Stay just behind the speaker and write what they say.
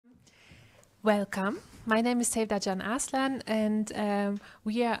Welcome. My name is Sevda Can Aslan, and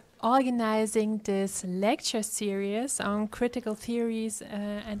we are organizing this lecture series on critical theories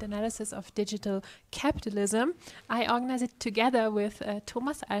and analysis of digital capitalism. I organize it together with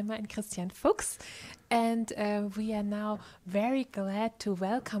Thomas Almer and Christian Fuchs, and we are now very glad to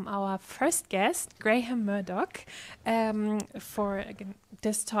welcome our first guest, Graham Murdock, for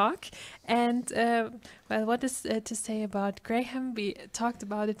this talk. And well, what is to say about Graham? We talked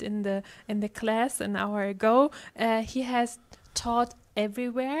about it in the class an hour ago. He has taught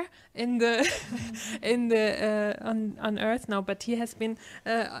everywhere in the on Earth now, but he has been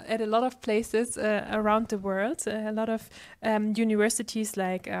at a lot of places around the world. A lot of universities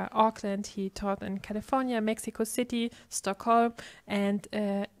like Auckland. He taught in California, Mexico City, Stockholm, and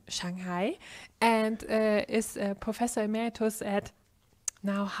Shanghai, and is a professor emeritus at,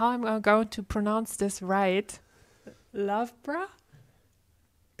 now how am I going to pronounce this right? Loughborough?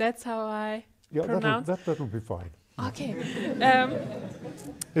 That's how I pronounce. That'll be fine. Okay.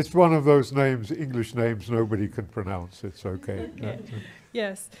 It's one of those names, English names, nobody can pronounce. It's okay.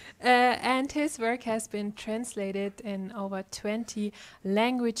 Yes. And his work has been translated in over 20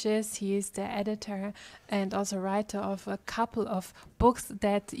 languages. He is the editor and also writer of a couple of books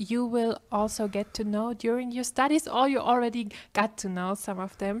that you will also get to know during your studies, or you already got to know some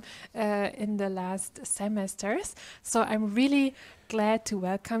of them in the last semesters. So I'm really glad to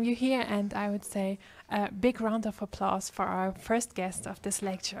welcome you here, and I would say a big round of applause for our first guest of this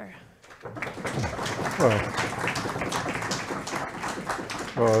lecture.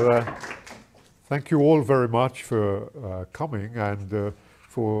 Well, thank you all very much for coming and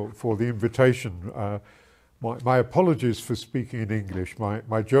for the invitation. My apologies for speaking in English.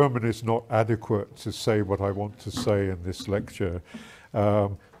 My German is not adequate to say what I want to say in this lecture,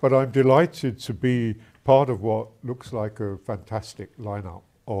 but I'm delighted to be part of what looks like a fantastic lineup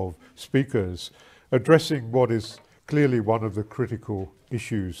of speakers addressing what is clearly one of the critical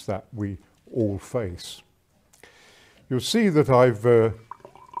issues that we all face. You'll see that I've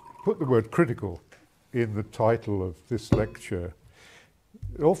put the word critical in the title of this lecture.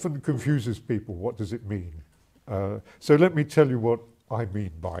 It often confuses people. What does it mean? So let me tell you what I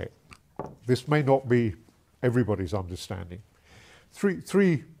mean by it. This may not be everybody's understanding.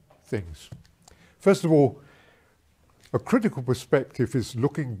 Three things. First of all, a critical perspective is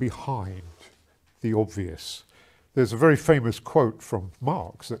looking behind the obvious. There's a very famous quote from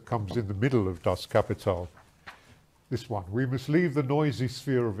Marx that comes in the middle of Das Kapital. This one: we must leave the noisy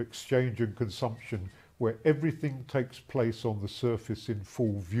sphere of exchange and consumption where everything takes place on the surface in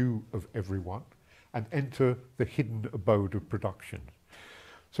full view of everyone and enter the hidden abode of production.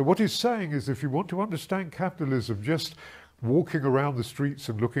 So what he's saying is, if you want to understand capitalism, just walking around the streets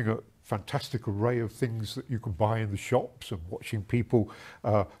and looking at fantastic array of things that you can buy in the shops and watching people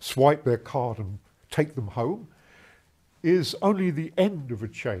swipe their card and take them home is only the end of a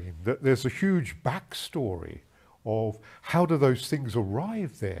chain, that there's a huge backstory of how do those things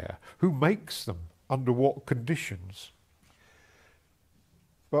arrive there, who makes them, under what conditions.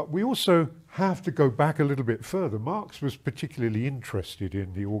 But we also have to go back a little bit further. Marx was particularly interested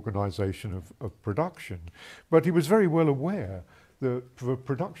in the organization of production, but he was very well aware that for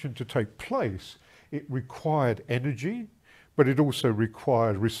production to take place, it required energy, but it also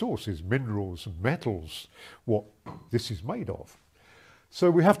required resources, minerals and metals, what this is made of.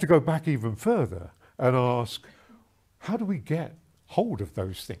 So we have to go back even further and ask, how do we get hold of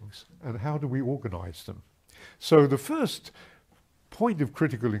those things and how do we organize them? So the first point of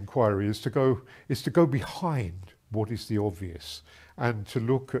critical inquiry is to go behind what is the obvious and to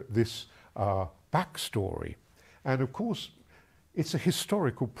look at this backstory. And of course, it's a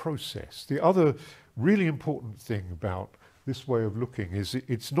historical process. The other really important thing about this way of looking is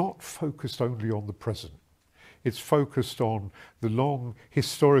it's not focused only on the present. It's focused on the long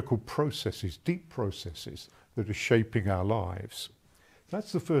historical processes, deep processes that are shaping our lives.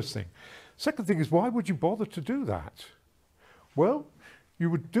 That's the first thing. Second thing is, why would you bother to do that? Well, you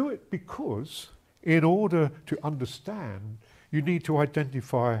would do it because in order to understand, you need to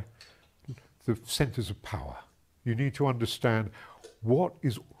identify the centers of power. You need to understand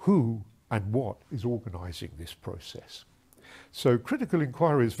who and what is organizing this process. So critical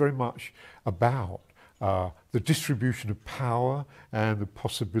inquiry is very much about the distribution of power and the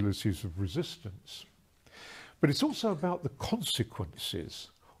possibilities of resistance. But it's also about the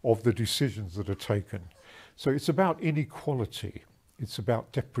consequences of the decisions that are taken. So it's about inequality, it's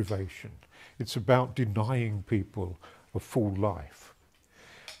about deprivation, it's about denying people a full life.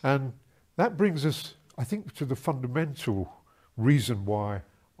 And that brings us, I think, to the fundamental reason why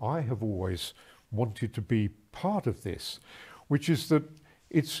I have always wanted to be part of this, which is that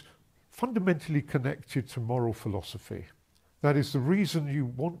it's fundamentally connected to moral philosophy. That is, the reason you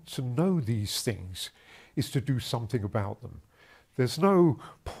want to know these things is to do something about them. There's no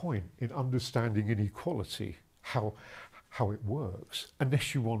point in understanding inequality, how it works,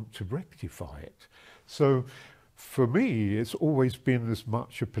 unless you want to rectify it. So for me, it's always been as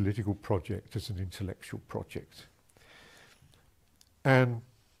much a political project as an intellectual project. And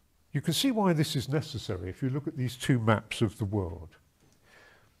you can see why this is necessary if you look at these two maps of the world.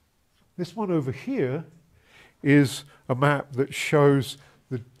 This one over here is a map that shows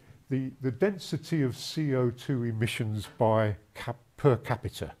the density of CO2 emissions per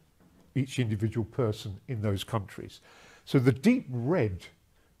capita, each individual person in those countries. So the deep red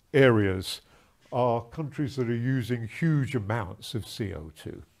areas are countries that are using huge amounts of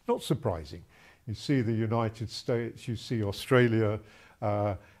CO2. Not surprising. You see the United States, you see Australia,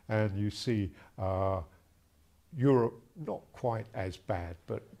 and you see Europe, not quite as bad,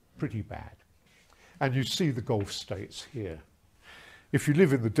 but pretty bad. And you see the Gulf states here. If you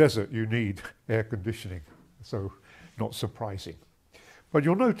live in the desert, you need air conditioning, so not surprising. But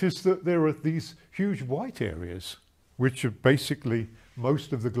you'll notice that there are these huge white areas, which are basically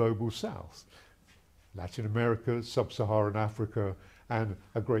most of the global south. Latin America, Sub-Saharan Africa, and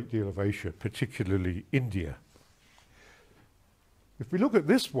a great deal of Asia, particularly India. If we look at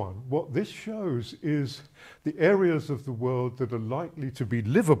this one, what this shows is the areas of the world that are likely to be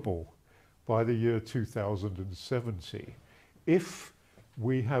livable by the year 2070 if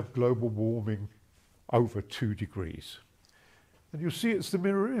we have global warming over 2 degrees. And you'll see it's the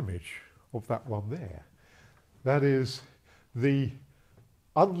mirror image of that one there. That is, the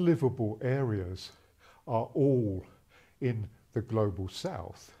unlivable areas are all in the global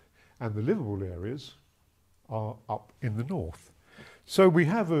south, and the livable areas are up in the north. So we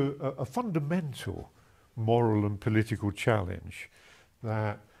have a fundamental moral and political challenge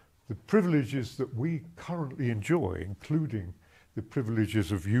that the privileges that we currently enjoy, including the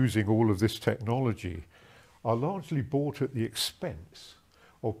privileges of using all of this technology, are largely bought at the expense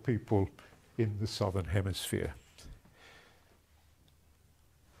of people in the southern hemisphere.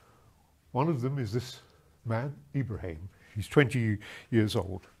 One of them is this man, Ibrahim. He's 20 years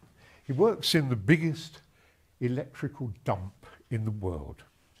old. He works in the biggest electrical dump in the world.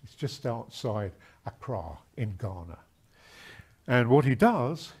 It's just outside Accra in Ghana. And what he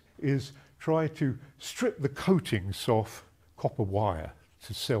does is try to strip the coatings off copper wire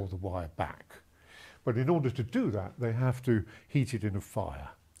to sell the wire back. But in order to do that, they have to heat it in a fire.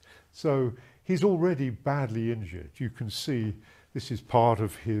 So he's already badly injured. You can see this is part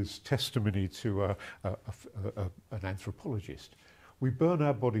of his testimony to an anthropologist. We burn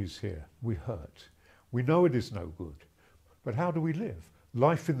our bodies here. We hurt. We know it is no good. But how do we live?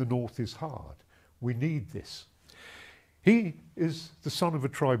 Life in the north is hard. We need this. He is the son of a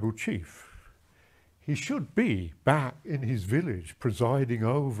tribal chief. He should be back in his village presiding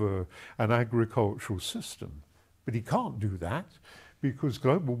over an agricultural system. But he can't do that because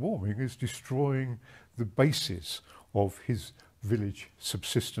global warming is destroying the basis of his village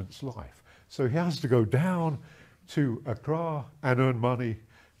subsistence life. So he has to go down to Accra and earn money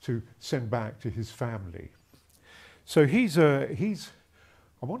to send back to his family. So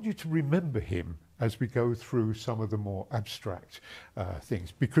I want you to remember him as we go through some of the more abstract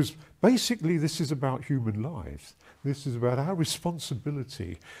things, because basically this is about human lives. This is about our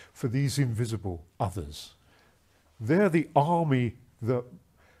responsibility for these invisible others. They're the army that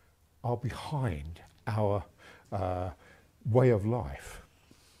are behind our way of life.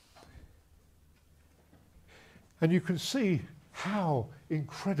 And you can see how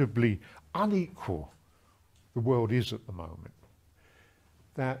incredibly unequal the world is at the moment.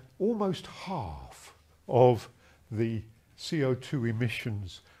 That almost half of the CO2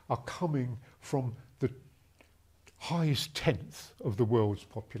 emissions are coming from the highest tenth of the world's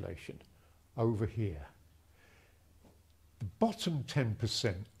population over here. The bottom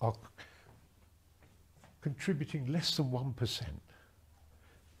 10% are contributing less than 1%.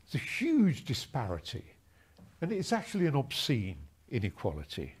 It's a huge disparity, and it's actually an obscene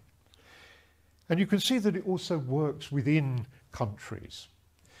inequality. And you can see that it also works within countries.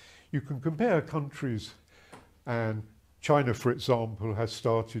 You can compare countries, and China, for example, has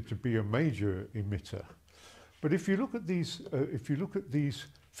started to be a major emitter. But if you look at these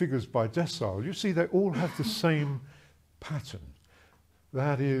figures by decile, you see they all have the same pattern.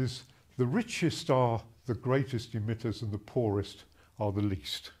 That is, the richest are the greatest emitters and the poorest are the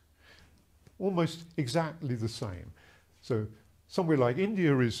least. Almost exactly the same. So somewhere like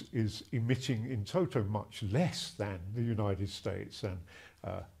India is emitting in toto much less than the United States and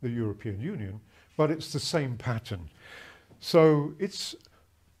the European Union, but it's the same pattern. So it's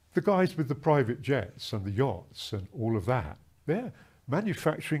the guys with the private jets and the yachts and all of that, they're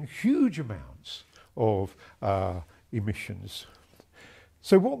manufacturing huge amounts of emissions.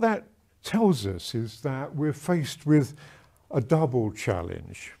 So what that tells us is that we're faced with a double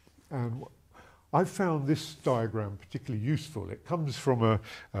challenge. And I found this diagram particularly useful. It comes from a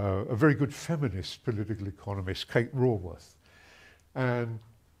very good feminist political economist, Kate Raworth. And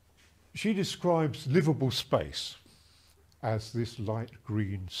she describes livable space as this light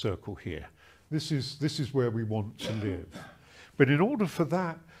green circle here. This is where we want to live. But in order for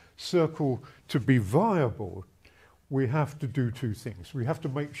that circle to be viable, we have to do two things. We have to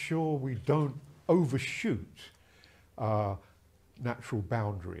make sure we don't overshoot natural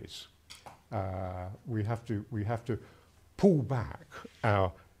boundaries. We have to pull back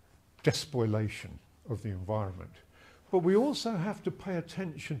our despoilation of the environment. But we also have to pay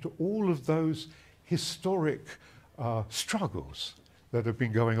attention to all of those historic struggles that have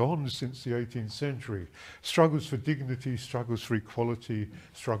been going on since the 18th century. Struggles for dignity, struggles for equality,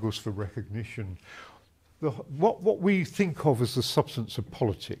 struggles for recognition. What we think of as the substance of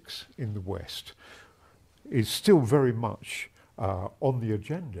politics in the West is still very much on the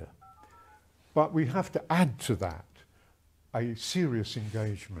agenda. But we have to add to that a serious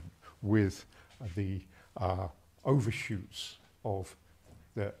engagement with the overshoots of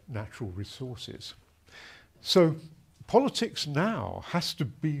the natural resources. So politics now has to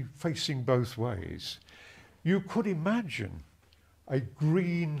be facing both ways. You could imagine a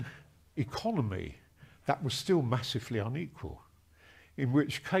green economy that was still massively unequal, in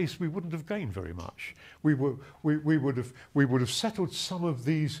which case we wouldn't have gained very much. We would have settled some of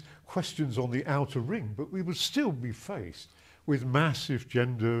these questions on the outer ring, but we would still be faced with massive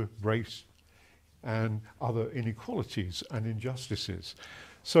gender, race, and other inequalities and injustices.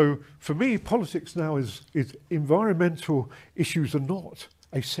 So for me, politics now is environmental issues are not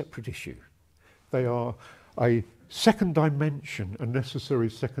a separate issue. They are a second dimension, a necessary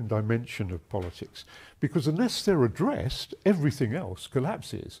second dimension of politics. Because unless they're addressed, everything else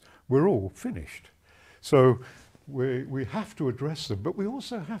collapses. We're all finished. So we have to address them, but we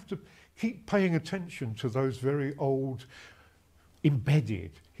also have to keep paying attention to those very old,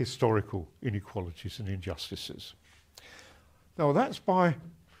 embedded historical inequalities and injustices. Now that's by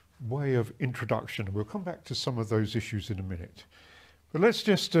way of introduction. We'll come back to some of those issues in a minute. But let's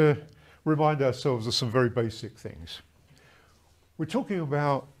just remind ourselves of some very basic things. We're talking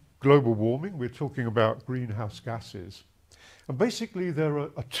about global warming, we're talking about greenhouse gases, and basically there are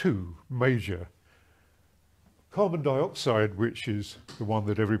two major. Carbon dioxide, which is the one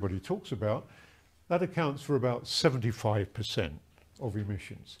that everybody talks about, that accounts for about 75% of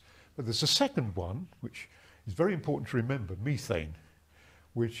emissions. But there's a second one, which is very important to remember, methane,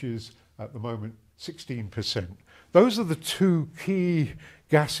 which is at the moment 16%. Those are the two key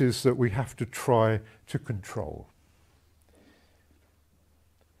gases that we have to try to control.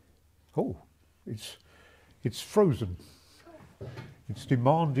 Oh, it's frozen. It's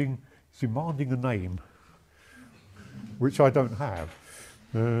demanding a name, which I don't have.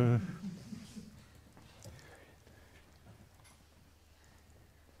 There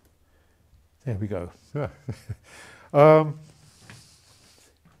we go.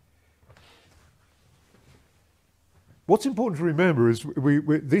 What's important to remember is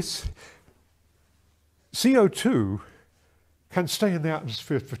this CO2 can stay in the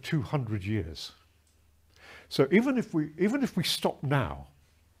atmosphere for 200 years. So even if we stop now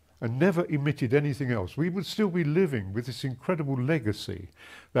and never emitted anything else, we would still be living with this incredible legacy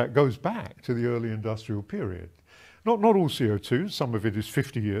that goes back to the early industrial period. Not all CO2, some of it is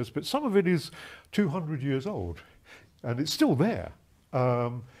 50 years, but some of it is 200 years old, and it's still there.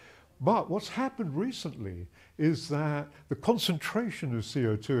 But what's happened recently is that the concentration of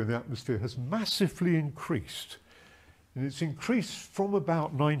CO2 in the atmosphere has massively increased. And it's increased from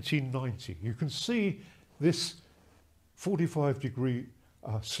about 1990. You can see this 45-degree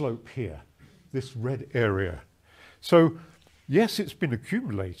slope here, this red area. So yes, it's been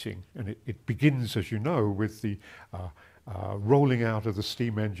accumulating, and it begins, as you know, with the rolling out of the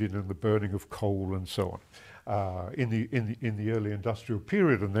steam engine and the burning of coal and so on in the early industrial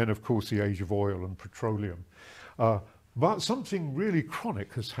period, and then, of course, the age of oil and petroleum. But something really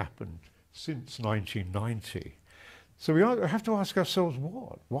chronic has happened since 1990. So we have to ask ourselves,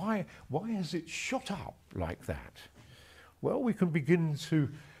 what? Why has it shot up like that? Well, we can begin to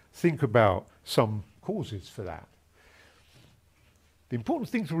think about some causes for that. The important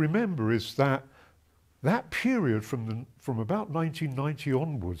thing to remember is that that period from about 1990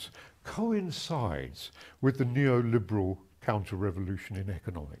 onwards coincides with the neoliberal counter-revolution in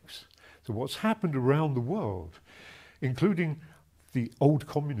economics. So what's happened around the world, including the old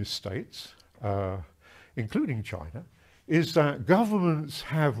communist states, including China, is that governments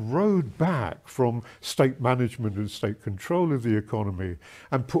have rowed back from state management and state control of the economy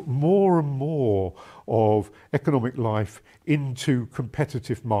and put more and more of economic life into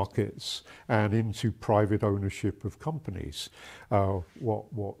competitive markets and into private ownership of companies,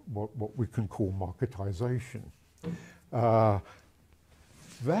 what we can call marketisation.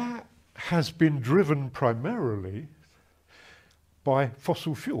 That has been driven primarily by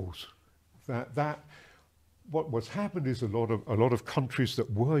fossil fuels. What's happened is a lot of countries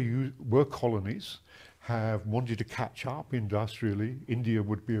that were colonies have wanted to catch up industrially. India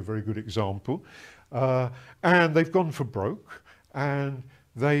would be a very good example. And they've gone for broke, and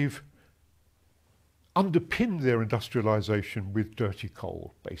they've underpinned their industrialization with dirty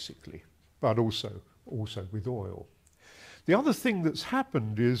coal, basically, but also with oil. The other thing that's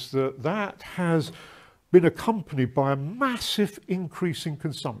happened is that has been accompanied by a massive increase in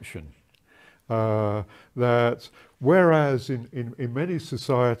consumption. That whereas in many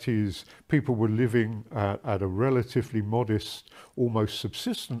societies people were living at a relatively modest, almost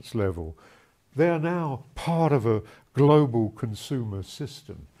subsistence level, they are now part of a global consumer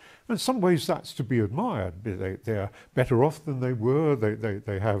system. In some ways that's to be admired. They are better off than they were,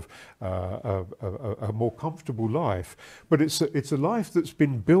 they have a more comfortable life, but it's a life that's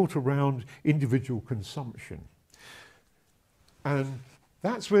been built around individual consumption. And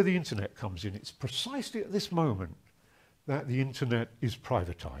that's where the internet comes in. It's precisely at this moment that the internet is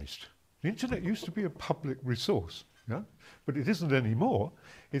privatized. The internet used to be a public resource, yeah? But it isn't anymore.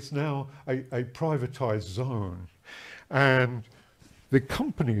 It's now a privatized zone. And the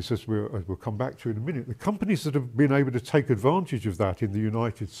companies, as we'll come back to in a minute, the companies that have been able to take advantage of that in the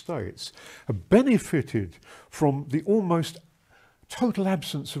United States have benefited from the almost total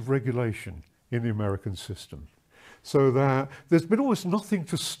absence of regulation in the American system. So that there's been almost nothing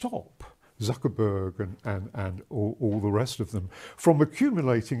to stop Zuckerberg and all the rest of them from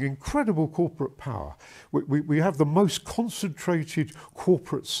accumulating incredible corporate power. We have the most concentrated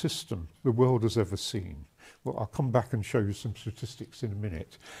corporate system the world has ever seen. Well, I'll come back and show you some statistics in a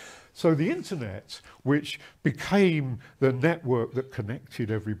minute. So the internet, which became the network that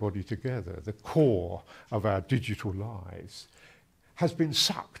connected everybody together, the core of our digital lives, has been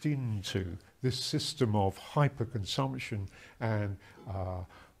sucked into this system of hyper-consumption and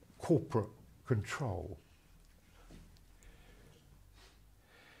corporate control.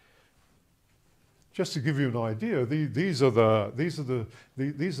 Just to give you an idea, these are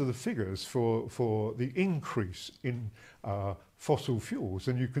the figures for the increase in fossil fuels,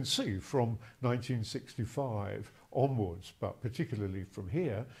 and you can see from 1965 onwards, but particularly from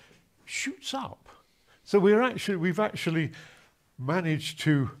here, shoots up. So we've actually managed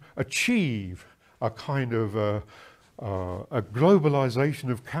to achieve a kind of a globalization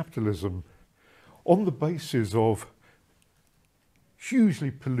of capitalism on the basis of hugely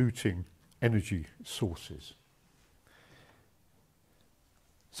polluting energy sources.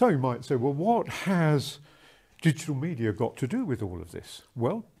 So you might say, well, what has digital media got to do with all of this?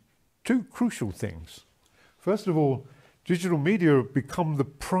 Well, two crucial things. First of all, digital media have become the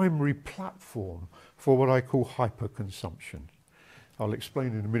primary platform for what I call hyper-consumption. I'll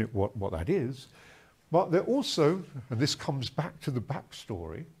explain in a minute what that is. But they're also, and this comes back to the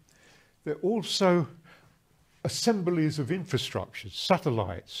backstory, they're also assemblies of infrastructures,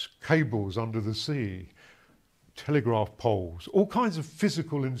 satellites, cables under the sea, telegraph poles, all kinds of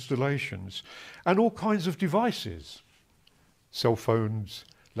physical installations, and all kinds of devices, cell phones,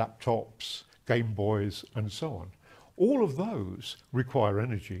 laptops, Game Boys, and so on. All of those require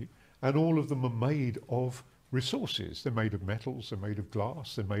energy, and all of them are made of resources. They're made of metals, they're made of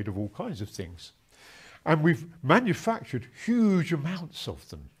glass, they're made of all kinds of things. And we've manufactured huge amounts of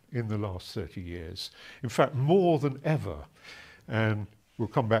them in the last 30 years. In fact, more than ever. And we'll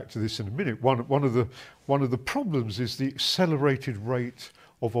come back to this in a minute. One of the problems is the accelerated rate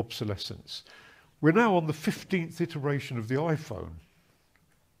of obsolescence. We're now on the 15th iteration of the iPhone.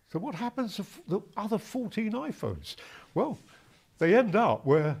 So what happens to the other 14 iPhones? Well, they end up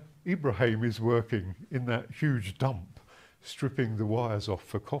where Ibrahim is working in that huge dump, stripping the wires off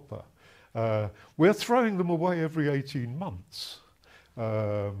for copper. We're throwing them away every 18 months.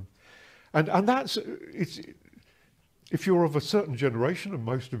 And that's, if you're of a certain generation, and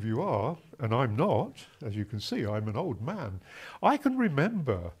most of you are, and I'm not, as you can see, I'm an old man, I can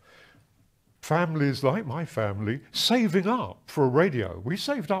remember families like my family saving up for a radio. We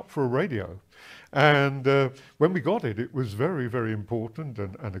saved up for a radio. And when we got it, it was very, very important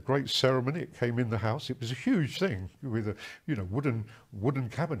and a great ceremony. It came in the house. It was a huge thing with a wooden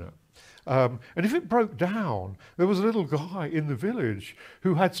cabinet. And if it broke down, there was a little guy in the village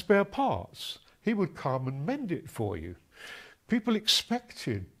who had spare parts. He would come and mend it for you. People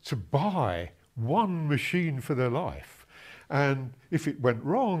expected to buy one machine for their life, and if it went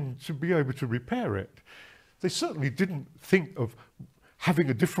wrong, to be able to repair it. They certainly didn't think of having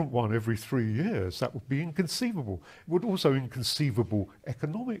a different one every 3 years. That would be inconceivable. It would also inconceivable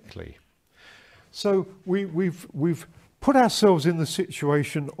economically. So we've put ourselves in the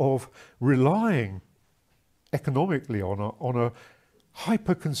situation of relying economically on a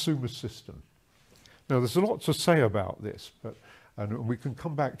hyper-consumer system. Now, there's a lot to say about this, and we can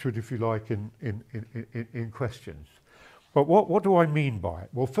come back to it if you like in questions. But what do I mean by it?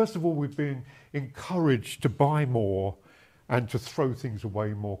 Well, first of all, we've been encouraged to buy more and to throw things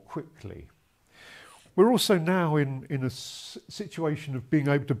away more quickly. We're also now in a situation of being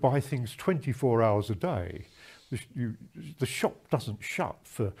able to buy things 24 hours a day. The shop doesn't shut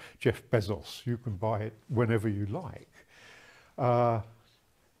for Jeff Bezos. You can buy it whenever you like.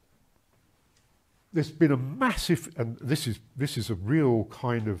 There's been a massive, and this is a real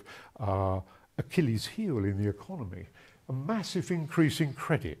kind of Achilles heel in the economy, a massive increase in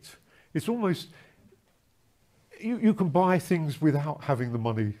credit. It's almost, you can buy things without having the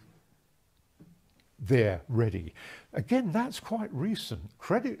money there ready. Again, that's quite recent.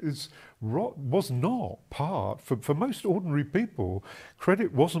 Credit was not part, for most ordinary people,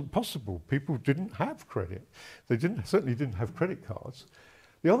 credit wasn't possible. People didn't have credit. They certainly didn't have credit cards.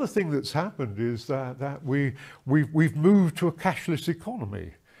 The other thing that's happened is that we've moved to a cashless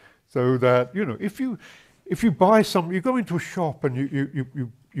economy, so that, you know, if you buy something, you go into a shop and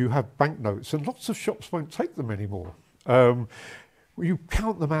you have banknotes, and lots of shops won't take them anymore. You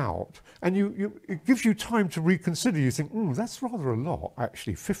count them out, and it gives you time to reconsider. You think, that's rather a lot,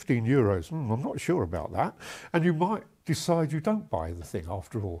 actually, 15 euros, I'm not sure about that. And you might decide you don't buy the thing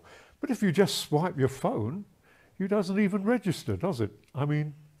after all. But if you just swipe your phone, it doesn't even register, does it? I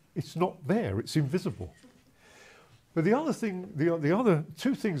mean, it's not there, it's invisible. But the other thing, the other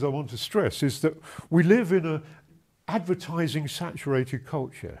two things I want to stress is that we live in an advertising saturated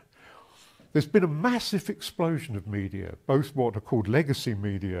culture. There's been a massive explosion of media, both what are called legacy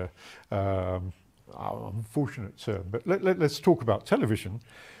media, unfortunate term, but let's talk about television.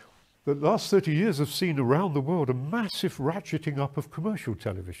 The last 30 years have seen around the world a massive ratcheting up of commercial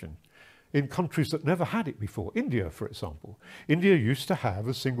television in countries that never had it before. India, for example. India used to have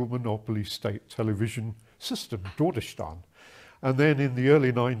a single monopoly state television system, Doordarshan. And then in the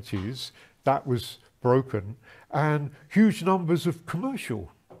early 90s, that was broken, and huge numbers of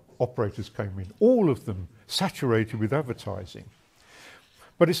commercial operators came in, all of them saturated with advertising.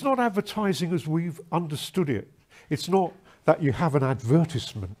 But it's not advertising as we've understood it. It's not that you have an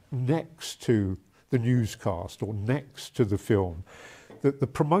advertisement next to the newscast or next to the film. That the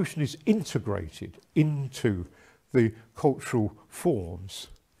promotion is integrated into the cultural forms.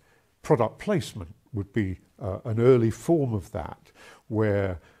 Product placement would be an early form of that,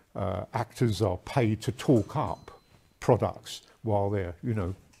 where actors are paid to talk up products while they're, you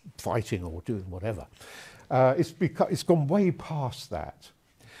know, fighting or doing whatever. It's gone way past that.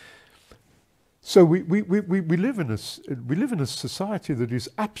 So we live in a society that is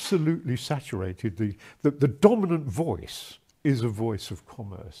absolutely saturated. The dominant voice is a voice of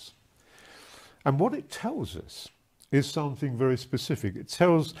commerce. And what it tells us is something very specific. It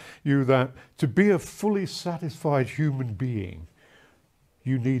tells you that to be a fully satisfied human being,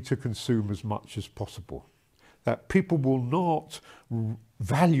 you need to consume as much as possible. That people will not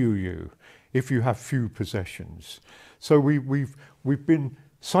value you if you have few possessions. So we've been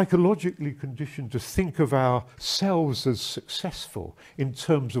psychologically conditioned to think of ourselves as successful in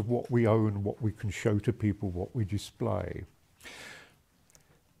terms of what we own, what we can show to people, what we display.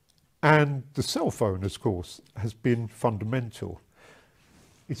 And the cell phone, of course, has been fundamental.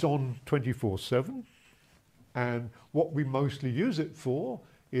 It's on 24/7, and what we mostly use it for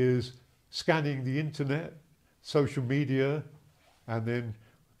is scanning the internet, social media, and then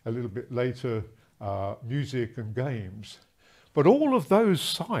a little bit later, music and games. But all of those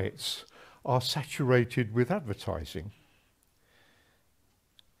sites are saturated with advertising.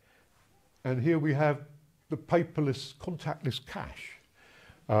 And here we have the paperless, contactless cash.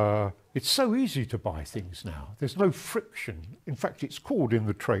 It's so easy to buy things now. There's no friction. In fact, it's called in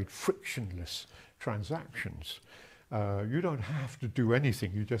the trade frictionless transactions. You don't have to do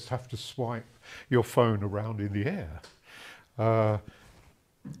anything. You just have to swipe your phone around in the air. I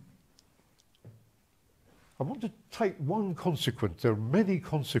want to take one consequence. There are many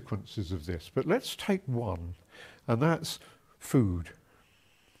consequences of this, but let's take one, and that's food.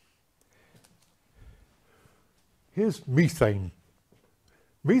 Here's methane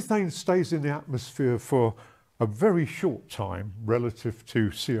Methane stays in the atmosphere for a very short time relative to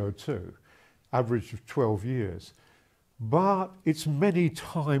CO2, average of 12 years. But it's many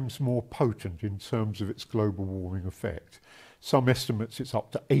times more potent in terms of its global warming effect. Some estimates it's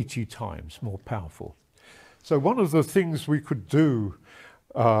up to 80 times more powerful. So one of the things we could do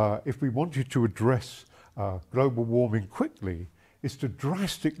if we wanted to address global warming quickly is to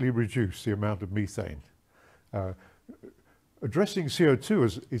drastically reduce the amount of methane. Addressing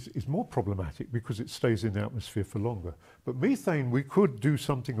CO2 is more problematic because it stays in the atmosphere for longer. But methane we could do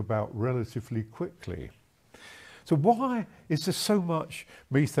something about relatively quickly. So why is there so much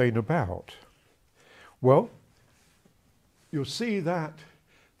methane about? Well, you'll see that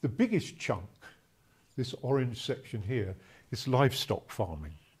the biggest chunk, this orange section here, is livestock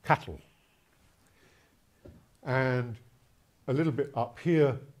farming, cattle. And a little bit up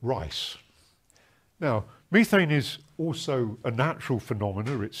here, rice. Now, methane is also a natural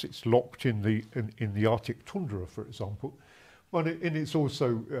phenomenon. It's locked in the Arctic tundra, for example. But it's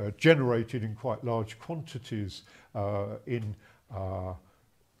also generated in quite large quantities in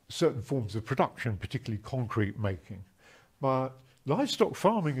certain forms of production, particularly concrete making. But livestock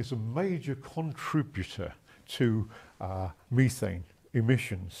farming is a major contributor to methane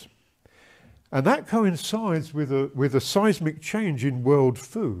emissions. And that coincides with a seismic change in world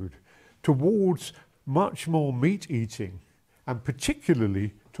food towards much more meat eating, and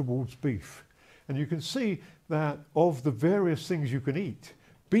particularly towards beef. And you can see that of the various things you can eat,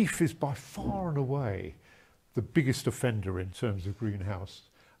 beef is by far and away the biggest offender in terms of greenhouse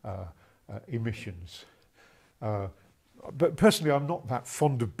emissions. But personally, I'm not that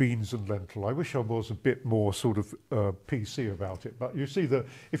fond of beans and lentil. I wish I was a bit more sort of PC about it. But you see that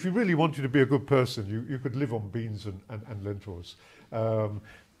if you really wanted to be a good person, you could live on beans and lentils.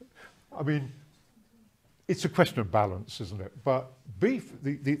 I mean, it's a question of balance, isn't it? But beef,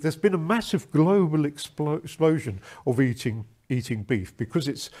 there's been a massive global explosion of eating beef because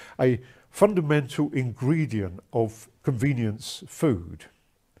it's a fundamental ingredient of convenience food.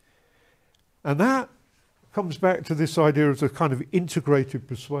 And that comes back to this idea of the kind of integrated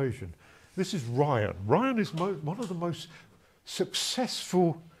persuasion. This is Ryan. Ryan is one of the most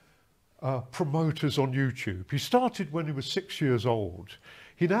successful promoters on YouTube. He started when he was 6 years old.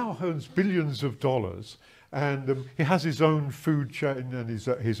 He now earns billions of dollars, and he has his own food chain and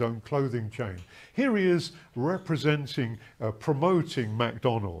his own clothing chain. Here he is representing, promoting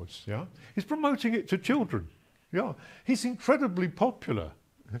McDonald's. Yeah, he's promoting it to children. Yeah, he's incredibly popular.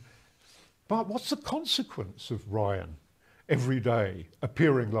 But what's the consequence of Ryan every day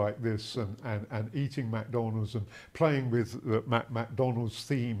appearing like this and eating McDonald's and playing with McDonald's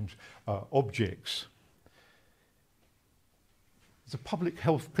themed objects? It's a public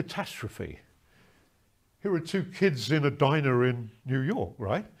health catastrophe. Here are two kids in a diner in New York,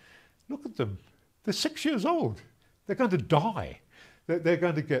 right? Look at them. They're 6 years old. They're going to die. They're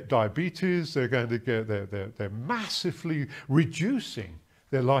going to get diabetes. They're going to get, they're massively reducing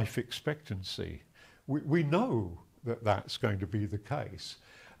their life expectancy. We know that that's going to be the case.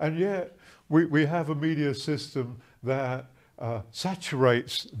 And yet we have a media system that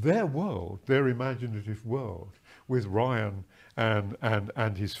saturates their world, their imaginative world, with Ryan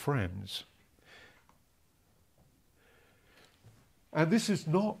and his friends. And this is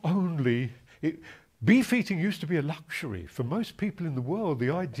not only... beef eating used to be a luxury. For most people in the world, the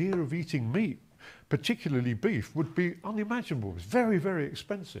idea of eating meat, particularly beef, would be unimaginable. It's very, very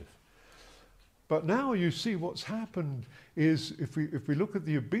expensive. But now you see what's happened is, if we look at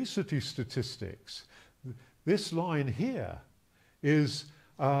the obesity statistics, this line here is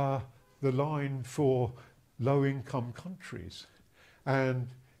the line for low-income countries. And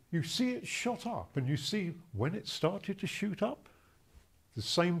you see it shot up, and you see when it started to shoot up, the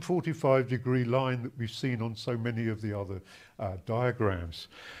same 45-degree line that we've seen on so many of the other diagrams.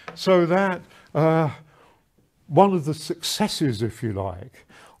 So that one of the successes, if you like,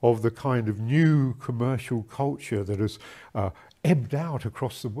 of the kind of new commercial culture that has ebbed out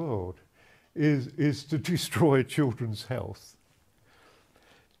across the world is to destroy children's health.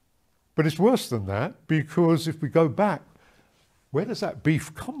 But it's worse than that, because if we go back, where does that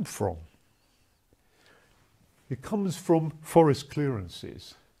beef come from? It comes from forest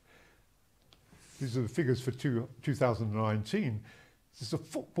clearances. These are the figures for 2019. There's a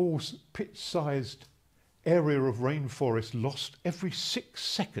football pitch-sized area of rainforest lost every 6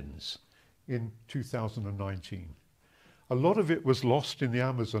 seconds in 2019. A lot of it was lost in the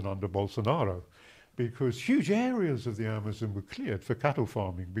Amazon under Bolsonaro, because huge areas of the Amazon were cleared for cattle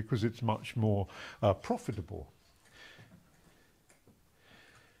farming because it's much more profitable.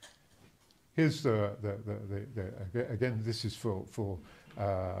 Here's again, this is for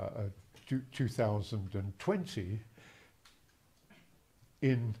 2020,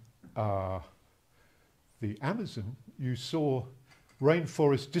 in the Amazon, you saw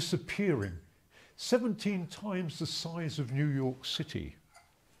rainforest disappearing. 17 times the size of New York City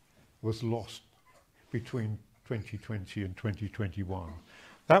was lost between 2020 and 2021.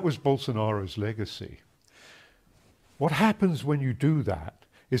 That was Bolsonaro's legacy. What happens when you do that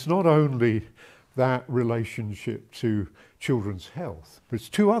is not only that relationship to children's health, but it's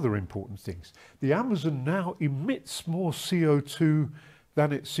two other important things. The Amazon now emits more CO2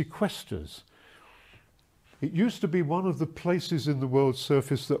 than it sequesters. It used to be one of the places in the world's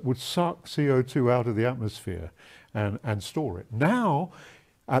surface that would suck CO2 out of the atmosphere and store it. Now,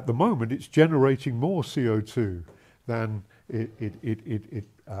 at the moment, it's generating more CO2 than it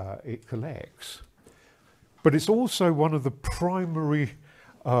collects. But it's also one of the primary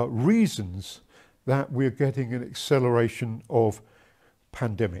reasons that we're getting an acceleration of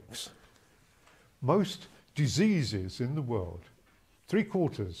pandemics. Most diseases in the world,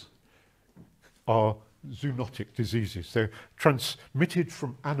 3/4, are zoonotic diseases. They're transmitted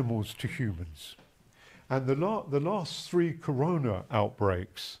from animals to humans. And the last 3 corona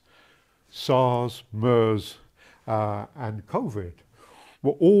outbreaks, SARS, MERS, and COVID,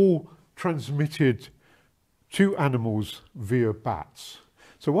 were all transmitted to animals via bats.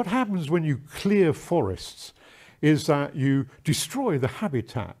 So what happens when you clear forests is that you destroy the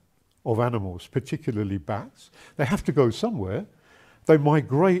habitat of animals, particularly bats. They have to go somewhere. They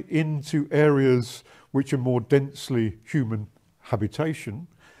migrate into areas which are more densely human habitation.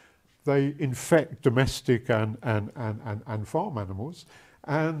 They infect domestic and farm animals,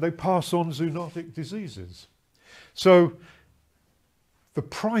 and they pass on zoonotic diseases. So the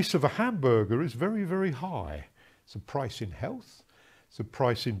price of a hamburger is very, very high. It's a price in health, it's a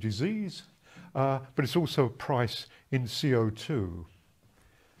price in disease, but it's also a price in CO2.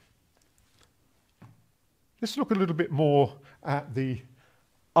 Let's look a little bit more at the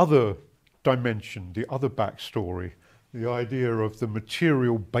other dimension, the other backstory, the idea of the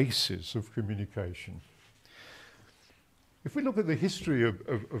material basis of communication. If we look at the history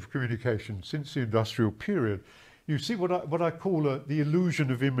of communication since the industrial period, you see what I call the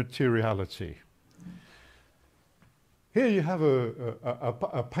illusion of immateriality. Here you have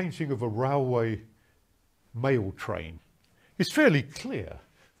a painting of a railway mail train. It's fairly clear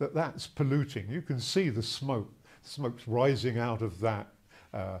that that's polluting. You can see the smoke's rising out of that,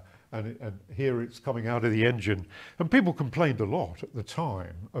 and here it's coming out of the engine. And people complained a lot at the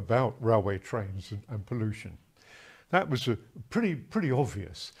time about railway trains and pollution. That was pretty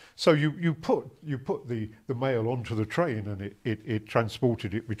obvious. So you put the mail onto the train, and it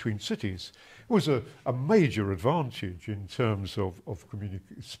transported it between cities. It was a major advantage in terms of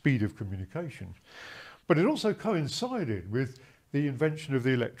speed of communication. But it also coincided with the invention of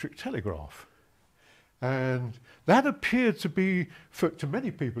the electric telegraph. And that appeared to be, to many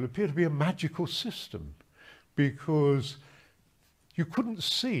people, appeared to be a magical system, because you couldn't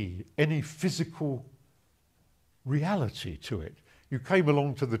see any physical reality to it. You came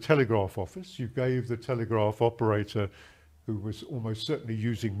along to the telegraph office, you gave the telegraph operator, who was almost certainly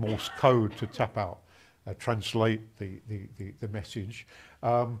using Morse code to translate the message.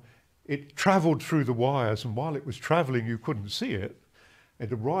 It travelled through the wires, and while it was travelling, you couldn't see it.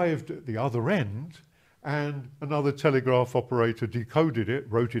 It arrived at the other end, and another telegraph operator decoded it,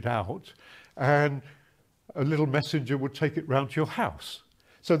 wrote it out, and a little messenger would take it round to your house.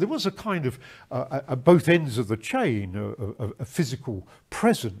 So there was a kind of, at both ends of the chain, a physical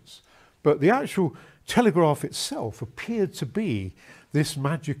presence. But the actual telegraph itself appeared to be this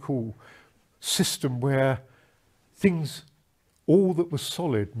magical system where things, all that was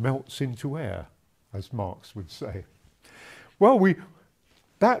solid melts into air, as Marx would say. Well,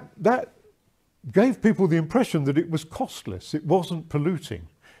 that gave people the impression that it was costless. It wasn't polluting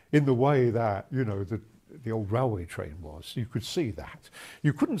in the way that, you know, the old railway train was. You could see that.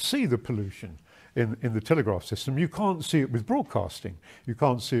 You couldn't see the pollution in the telegraph system. You can't see it with broadcasting. You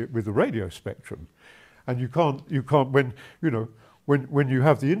can't see it with the radio spectrum. And you can't when you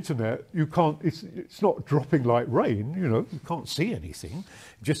have the internet, you can't, it's not dropping like rain, you know, you can't see anything.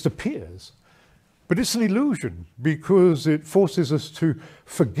 It just appears. But it's an illusion, because it forces us to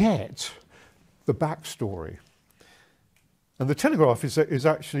forget the backstory. And the telegraph is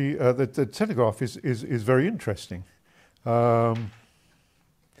actually, the telegraph is very interesting.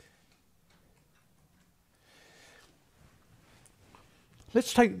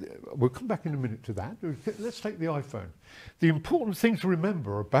 we'll come back in a minute to that. Let's take the iPhone. The important thing to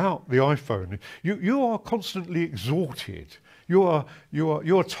remember about the iPhone, you are constantly exhorted. You are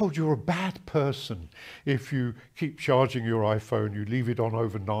told you're a bad person if you keep charging your iPhone, you leave it on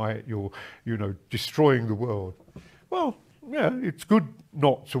overnight, you're, destroying the world. Well, yeah, it's good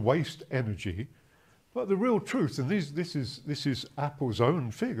not to waste energy, but the real truth, and this is Apple's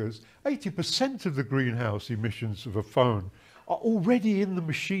own figures, 80% of the greenhouse emissions of a phone are already in the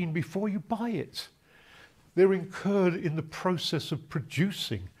machine before you buy it. They're incurred in the process of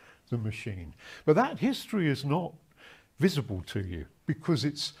producing the machine. But that history is not visible to you because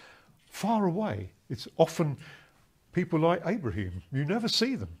it's far away. It's often people like Abraham. You never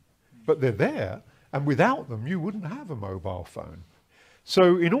see them, but they're there, and without them you wouldn't have a mobile phone.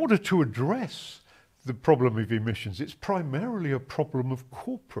 So in order to address the problem of emissions, it's primarily a problem of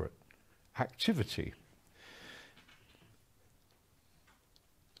corporate activity.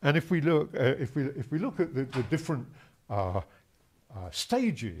 And if we look, if we look at the different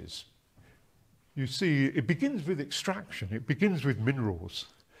stages, you see it begins with extraction. It begins with minerals,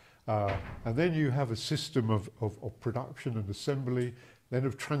 and then you have a system of production and assembly, then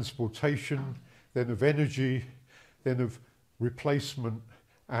of transportation, then of energy, then of replacement,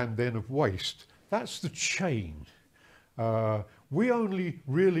 and then of waste. That's the chain. We only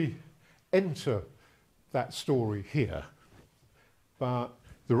really enter that story here, but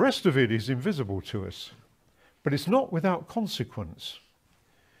the rest of it is invisible to us, but it's not without consequence.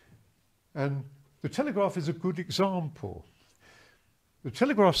 And the telegraph is a good example. The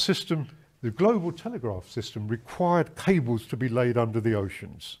telegraph system, the global telegraph system, required cables to be laid under the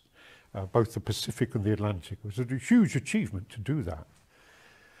oceans, both the Pacific and the Atlantic. It was a huge achievement to do that.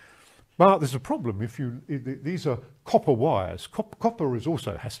 But there's a problem. These are copper wires. Copper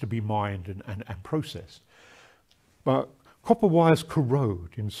also has to be mined and processed. But copper wires corrode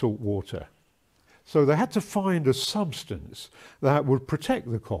in salt water. So they had to find a substance that would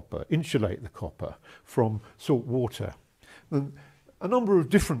protect the copper, insulate the copper from salt water. And a number of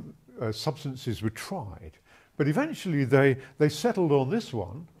different substances were tried, but eventually they settled on this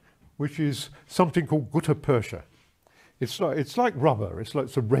one, which is something called gutta percha. It's like rubber, it's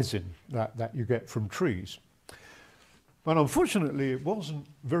a resin that you get from trees. But unfortunately, it wasn't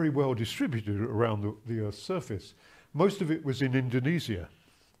very well distributed around the Earth's surface. Most of it was in Indonesia.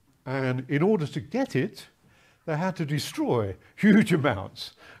 And in order to get it, they had to destroy huge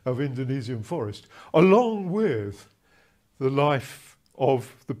amounts of Indonesian forest, along with the life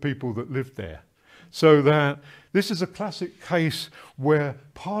of the people that lived there. So that this is a classic case where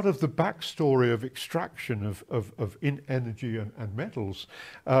part of the backstory of extraction of energy and metals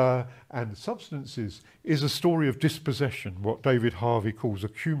and substances is a story of dispossession, what David Harvey calls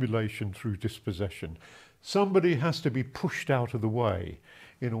accumulation through dispossession. Somebody has to be pushed out of the way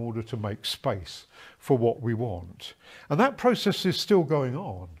in order to make space for what we want. And that process is still going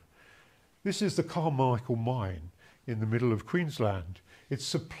on. This is the Carmichael mine in the middle of Queensland. It's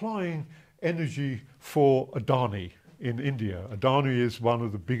supplying energy for Adani in India. Adani is one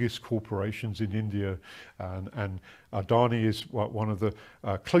of the biggest corporations in India, and Adani is one of the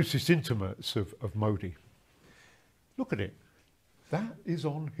closest intimates of Modi. Look at it. That is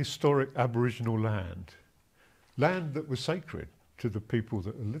on historic Aboriginal land that was sacred to the people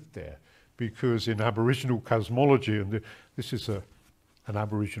that lived there, because in Aboriginal cosmology, and this is an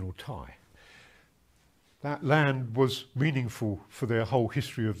Aboriginal tie, that land was meaningful for their whole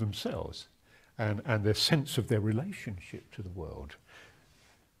history of themselves and their sense of their relationship to the world.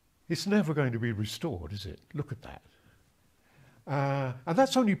 It's never going to be restored, is it? Look at that. And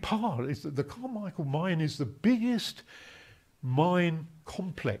that's only part. The Carmichael mine is the biggest mine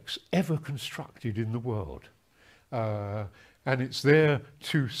complex ever constructed in the world. And it's there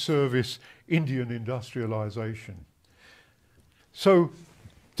to service Indian industrialization. So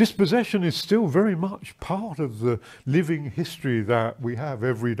dispossession is still very much part of the living history that we have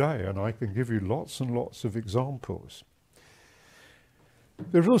every day, and I can give you lots and lots of examples.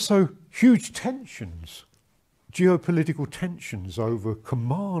 There are also huge tensions, geopolitical tensions over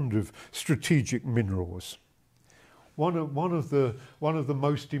command of strategic minerals. One of the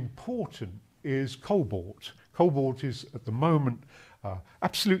most important is cobalt. Cobalt is at the moment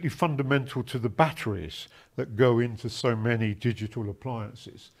absolutely fundamental to the batteries that go into so many digital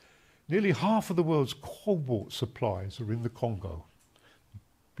appliances. Nearly half of the world's cobalt supplies are in the Congo,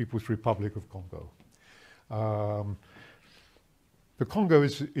 People's Republic of Congo. The Congo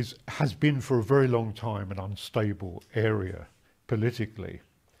has been for a very long time an unstable area politically,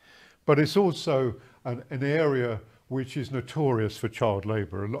 but it's also an area which is notorious for child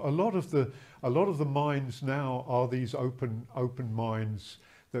labour. A lot of the A lot of the mines now are these open mines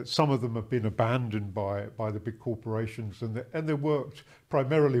that some of them have been abandoned by the big corporations, and they're worked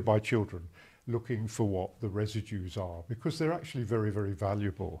primarily by children looking for what the residues are, because they're actually very, very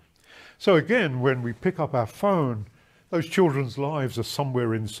valuable. So again, when we pick up our phone, those children's lives are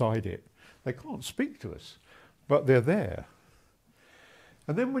somewhere inside it. They can't speak to us, but they're there.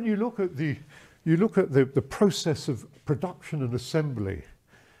 And then when you look at the process of production and assembly,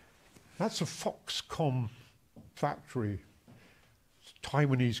 that's a Foxconn factory,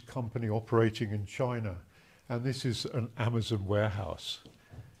 Taiwanese company operating in China, and this is an Amazon warehouse.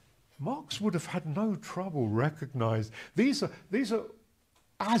 Marx would have had no trouble recognizing these are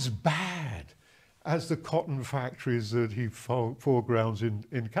as bad as the cotton factories that he foregrounds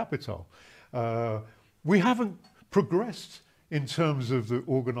in Capital. We haven't progressed in terms of the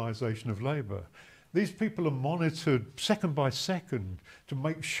organization of labor. These people are monitored second by second to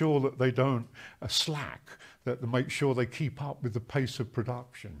make sure that they don't slack, that to make sure they keep up with the pace of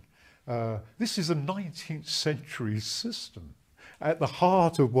production. This is a 19th century system at the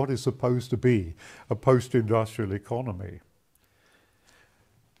heart of what is supposed to be a post-industrial economy.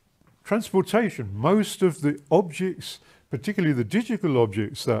 Transportation, most of the objects, particularly the digital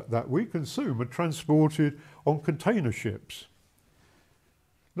objects that we consume, are transported on container ships.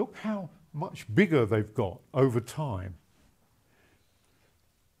 Look how much bigger they've got over time.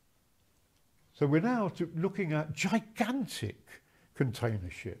 So we're now looking at gigantic container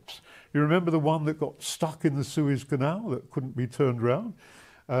ships. You remember the one that got stuck in the Suez Canal that couldn't be turned around?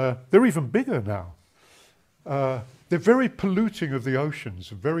 They're even bigger now. They're very polluting of the oceans,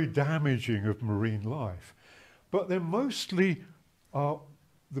 very damaging of marine life. But they're mostly,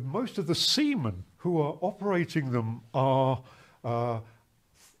 most of the seamen who are operating them are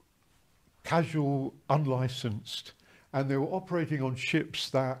casual, unlicensed, and they were operating on ships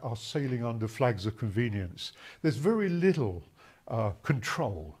that are sailing under flags of convenience. There's very little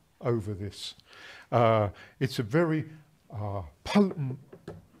control over this. It's a very potent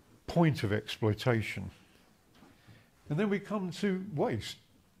point of exploitation. And then we come to waste.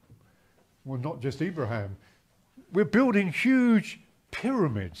 Well, not just Abraham. We're building huge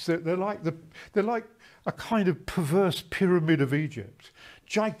pyramids. They're like a kind of perverse pyramid of Egypt.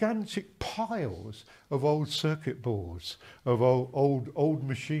 Gigantic piles of old circuit boards, of old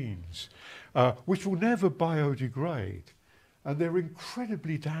machines, which will never biodegrade. And they're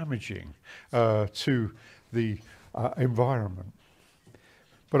incredibly damaging to the environment.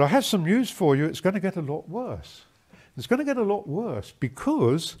 But I have some news for you. It's going to get a lot worse. It's going to get a lot worse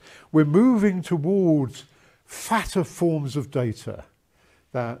because we're moving towards fatter forms of data.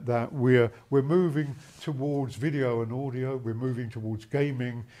 That we're moving towards video and audio, we're moving towards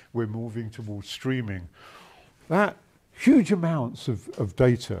gaming, we're moving towards streaming. That huge amounts of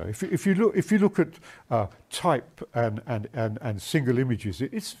data. If you look at type and single images,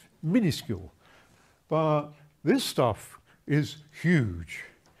 it's minuscule, but this stuff is huge,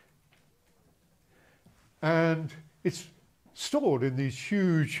 and it's stored in these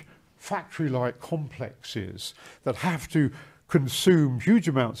huge factory-like complexes that have to consume huge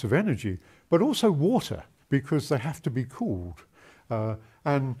amounts of energy, but also water, because they have to be cooled.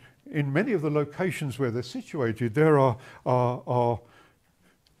 And in many of the locations where they're situated, there are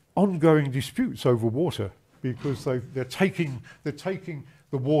ongoing disputes over water, because they're taking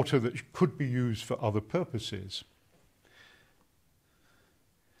the water that could be used for other purposes.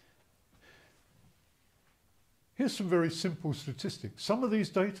 Here's some very simple statistics. Some of these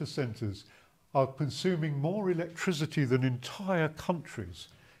data centers are consuming more electricity than entire countries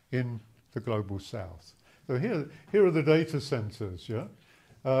in the global south. So here are the data centers, yeah?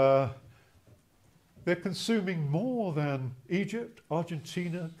 They're consuming more than Egypt,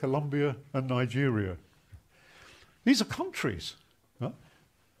 Argentina, Colombia, and Nigeria. These are countries. Huh?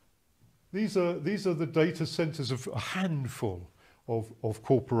 These are the data centers of a handful of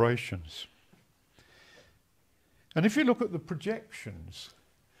corporations. And if you look at the projections,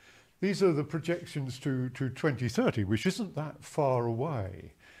 these are the projections to 2030, which isn't that far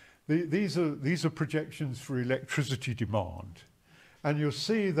away. These are projections for electricity demand. And you'll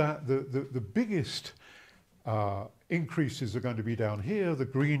see that the biggest increases are going to be down here, the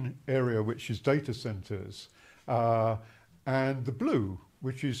green area, which is data centers, and the blue,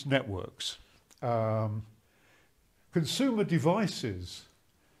 which is networks. Consumer devices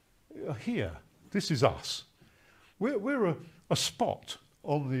are here. This is us. We're a spot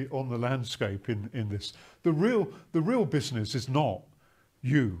on the landscape in this. The real business is not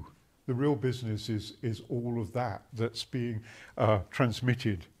you. The real business is all of that that's being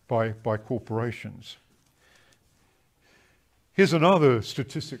transmitted by corporations. Here's another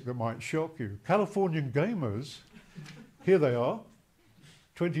statistic that might shock you. Californian gamers, here they are,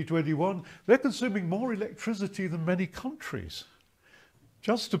 2021, they're consuming more electricity than many countries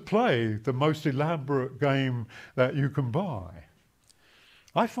just to play the most elaborate game that you can buy.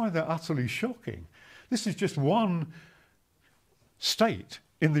 I find that utterly shocking. This is just one state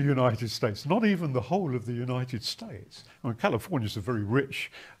in the United States, not even the whole of the United States. I mean, California's a very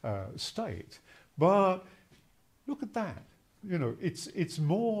rich state, but look at that. You know, it's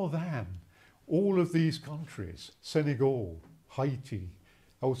more than all of these countries: Senegal, Haiti,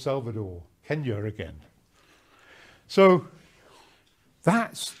 El Salvador, Kenya again. So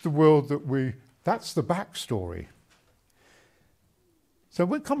that's the world that's the backstory. So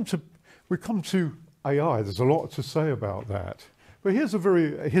we come to AI. There's a lot to say about that. But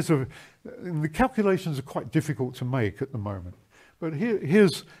and the calculations are quite difficult to make at the moment. But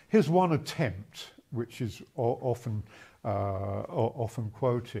here's one attempt, which is often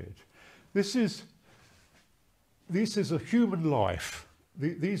quoted. This is a human life.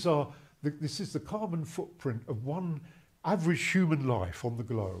 This is the carbon footprint of one average human life on the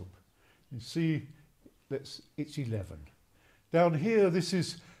globe. You see, it's 11. Down here, this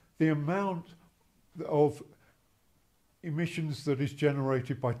is the amount of emissions that is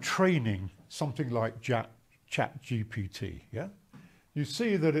generated by training something like ChatGPT. Yeah, you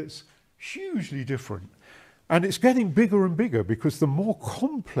see that it's hugely different, and it's getting bigger and bigger because the more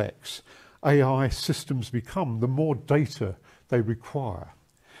complex AI systems become, the more data they require.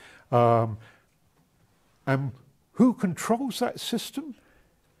 And who controls that system?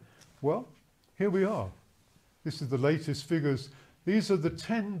 Well, here we are. This is the latest figures. These are the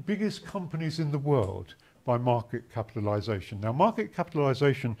 10 biggest companies in the world by market capitalization. Now, market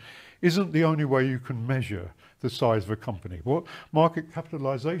capitalization isn't the only way you can measure the size of a company. What market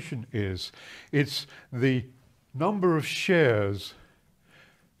capitalization is, it's the number of shares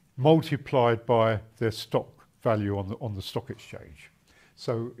multiplied by their stock value on the stock exchange.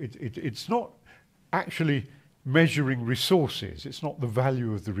 So it's not actually measuring resources. It's not the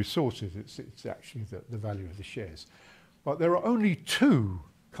value of the resources. It's actually the value of the shares. But there are only 2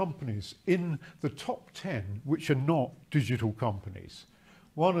 companies in the top 10 which are not digital companies.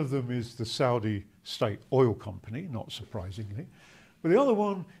 One of them is the Saudi state oil company, not surprisingly. But the other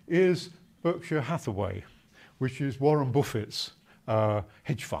one is Berkshire Hathaway, which is Warren Buffett's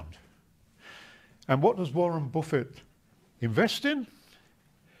hedge fund. And what does Warren Buffett invest in?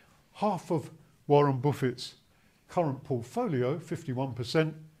 Half of Warren Buffett's current portfolio,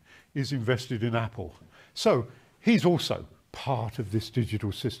 51%, is invested in Apple. So he's also part of this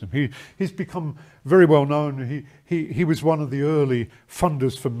digital system. He's become very well known. He was one of the early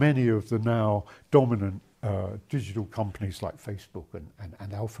funders for many of the now dominant digital companies like Facebook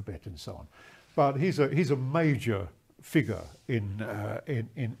and Alphabet and so on. But he's a major figure in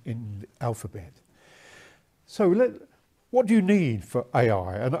Alphabet. So what do you need for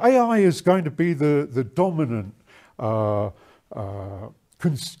AI? And AI is going to be the dominant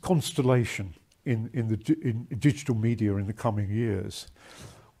constellation in digital media in the coming years.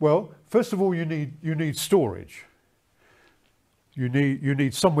 Well, first of all, you need storage. You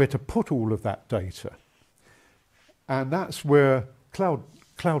need somewhere to put all of that data, and that's where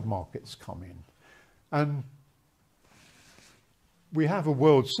cloud markets come in. And we have a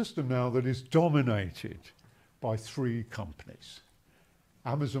world system now that is dominated by 3 companies.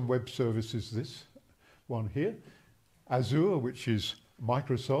 Amazon Web Services, this one here, Azure, which is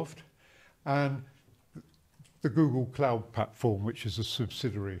Microsoft, and the Google Cloud Platform, which is a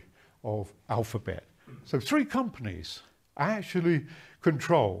subsidiary of Alphabet. So 3 companies actually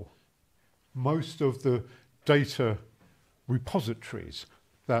control most of the data repositories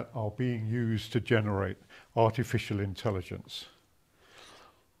that are being used to generate artificial intelligence.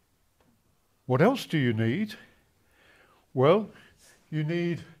 What else do you need? Well, you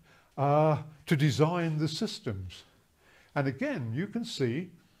need to design the systems. And again, you can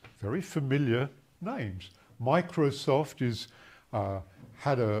see very familiar names. Microsoft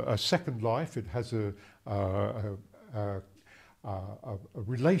had a second life. It has a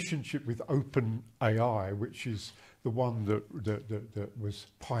relationship with OpenAI, which is the one that was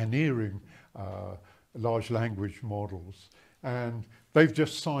pioneering large language models. And they've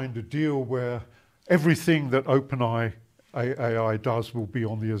just signed a deal where everything that OpenAI does will be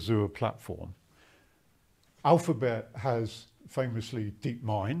on the Azure platform. Alphabet has famously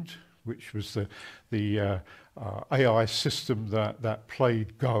DeepMind, which was the AI system that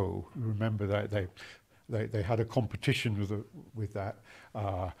played Go. Remember that they had a competition with that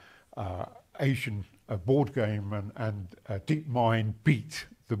Asian board game, and DeepMind beat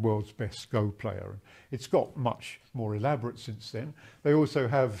the world's best Go player. It's got much more elaborate since then. They also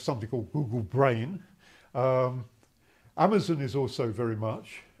have something called Google Brain. Amazon is also very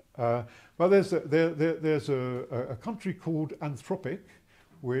much. But there's a country called Anthropic,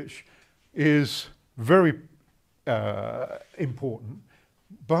 which is very important,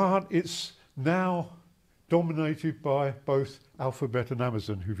 but it's now dominated by both Alphabet and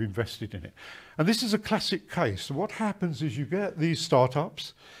Amazon, who've invested in it. And this is a classic case. So what happens is you get these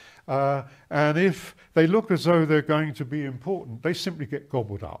startups, and if they look as though they're going to be important, they simply get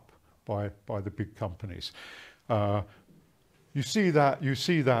gobbled up by the big companies. You see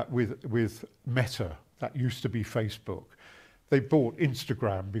that with Meta. That used to be Facebook. They bought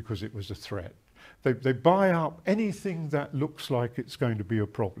Instagram because it was a threat. They buy up anything that looks like it's going to be a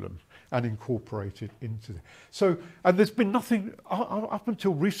problem and incorporate it into it. So, and there's been nothing, up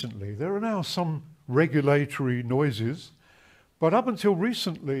until recently, there are now some regulatory noises, but up until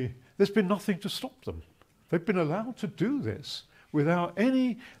recently, there's been nothing to stop them. They've been allowed to do this without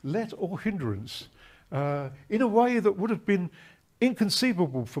any let or hindrance in a way that would have been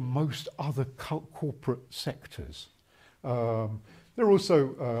inconceivable for most other corporate sectors. They're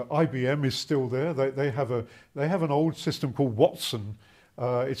also, IBM is still there. They have an old system called Watson.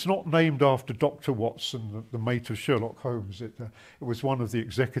 It's not named after Dr. Watson, the mate of Sherlock Holmes. It was one of the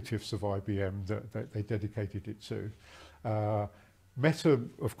executives of IBM that they dedicated it to. Meta,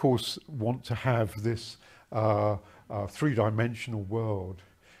 of course, want to have this three-dimensional world,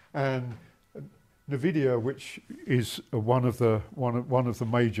 and NVIDIA, which is one of the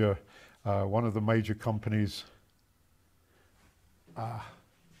major companies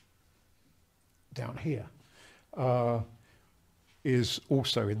down here, is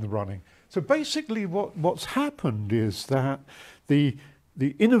also in the running. So basically what's happened is that the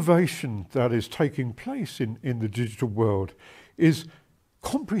innovation that is taking place in the digital world is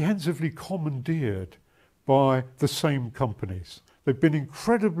comprehensively commandeered by the same companies. They've been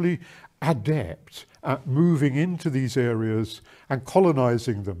incredibly adept at moving into these areas and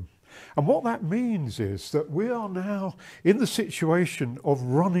colonizing them. And what that means is that we are now in the situation of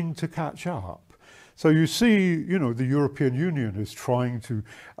running to catch up. So you see, you know, the European Union is trying to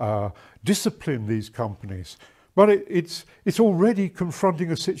discipline these companies, but it's already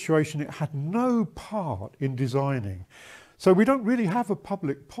confronting a situation it had no part in designing. So we don't really have a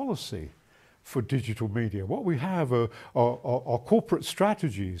public policy for digital media. What we have are corporate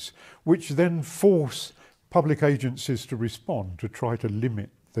strategies which then force public agencies to respond to try to limit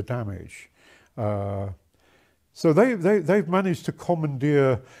the damage. So they've managed to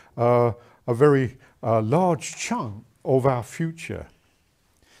commandeer a very large chunk of our future.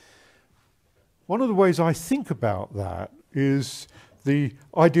 One of the ways I think about that is the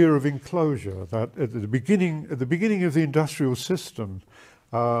idea of enclosure, that at the beginning of the industrial system,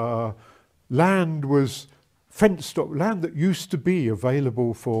 land was fenced off. Land that used to be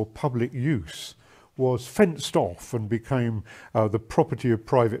available for public use was fenced off and became the property of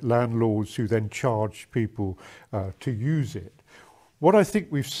private landlords who then charged people to use it. What I think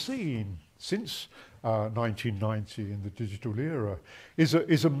we've seen since 1990 in the digital era is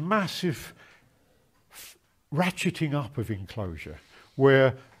a massive ratcheting up of enclosure,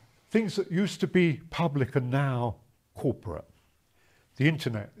 where things that used to be public are now corporate. The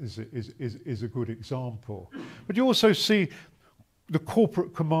internet is a good example. But you also see the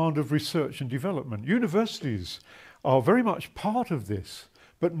corporate command of research and development. Universities are very much part of this,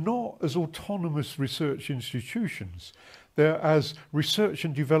 but not as autonomous research institutions. They're as research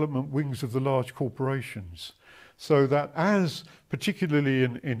and development wings of the large corporations. So that as, particularly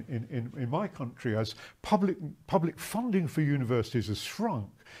in my country, as public funding for universities has shrunk,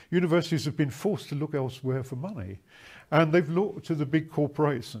 universities have been forced to look elsewhere for money. And they've looked to the big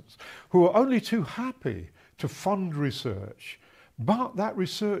corporations who are only too happy to fund research, but that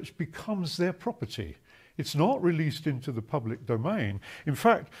research becomes their property. It's not released into the public domain. In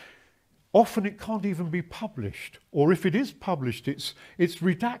fact, often it can't even be published, or if it is published, it's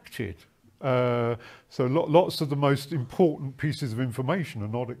redacted. So lots of the most important pieces of information are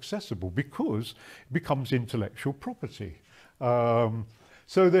not accessible because it becomes intellectual property.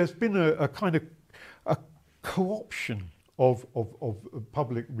 So there's been a kind of a co-option of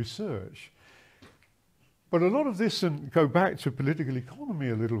public research. But a lot of this, and go back to political economy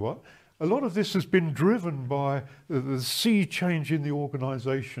a little while, a lot of this has been driven by the sea change in the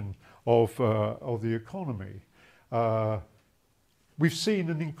organisation of the economy. We've seen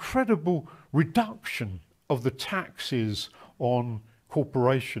an incredible reduction of the taxes on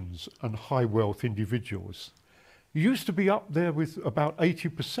corporations and high wealth individuals. It used to be up there with about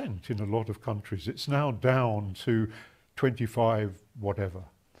 80% in a lot of countries. It's now down to 25 whatever.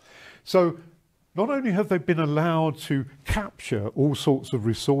 So not only have they been allowed to capture all sorts of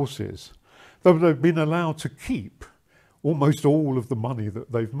resources, though they've been allowed to keep almost all of the money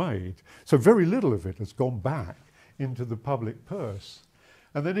that they've made. So very little of it has gone back into the public purse.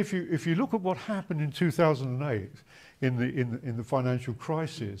 And then if you look at what happened in 2008 in the financial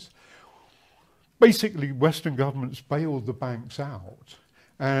crisis, basically Western governments bailed the banks out,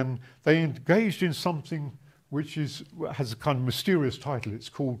 and they engaged in something which has a kind of mysterious title. It's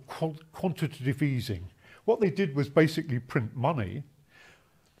called quantitative easing. What they did was basically print money,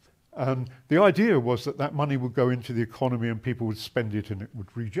 and the idea was that that money would go into the economy and people would spend it and it would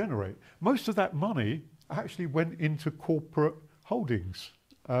regenerate. Most of that money actually went into corporate holdings.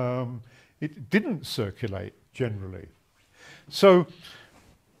 It didn't circulate generally. So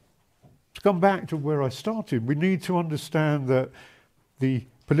to come back to where I started, we need to understand that the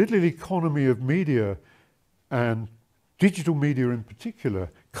political economy of media, and digital media in particular,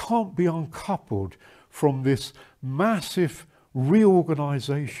 can't be uncoupled from this massive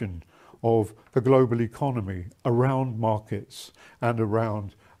reorganization of the global economy around markets and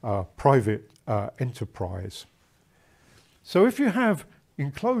around private enterprise. So if you have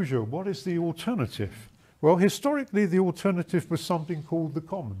enclosure, what is the alternative? Well, historically, the alternative was something called the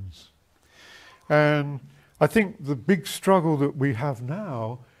commons. And I think the big struggle that we have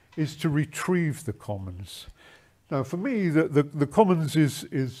now is to retrieve the commons. Now, for me, the commons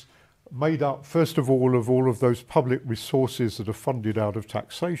is made up, first of all of those public resources that are funded out of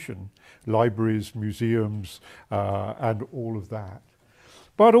taxation, libraries, museums, and all of that.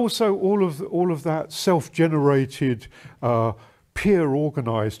 But also all of that self-generated,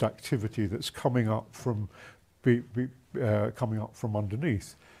 peer-organized activity that's coming up from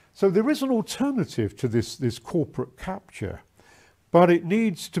underneath. So there is an alternative to this corporate capture, but it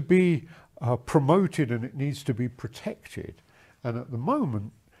needs to be promoted and it needs to be protected. And at the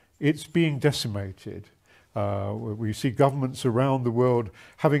moment, it's being decimated. We see governments around the world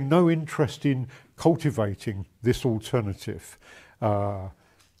having no interest in cultivating this alternative.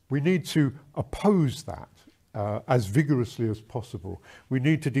 We need to oppose that as vigorously as possible. We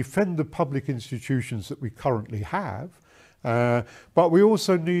need to defend the public institutions that we currently have, but we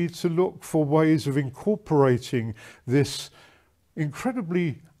also need to look for ways of incorporating this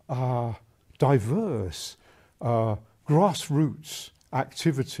incredibly diverse grassroots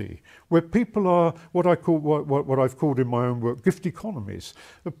activity, where people are what I've called in my own work gift economies,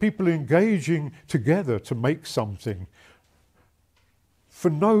 of people engaging together to make something for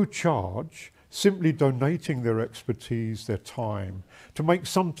no charge, simply donating their expertise, their time, to make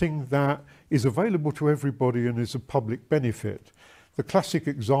something that is available to everybody and is of public benefit. The classic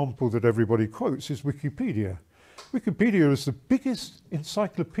example that everybody quotes is Wikipedia. Wikipedia is the biggest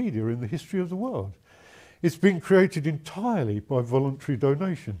encyclopedia in the history of the world. It's been created entirely by voluntary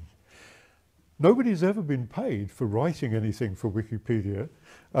donation. Nobody's ever been paid for writing anything for Wikipedia,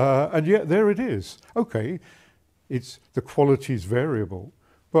 and yet there it is. Okay, the quality is variable,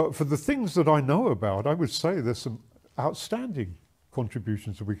 but for the things that I know about, I would say there's some outstanding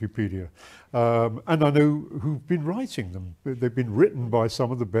contributions to Wikipedia. And I know who've been writing them. They've been written by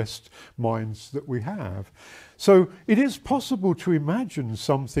some of the best minds that we have. So it is possible to imagine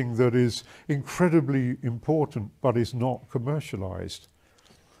something that is incredibly important but is not commercialized.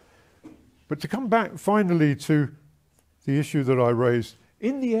 But to come back finally to the issue that I raised,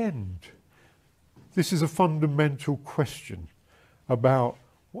 in the end, this is a fundamental question about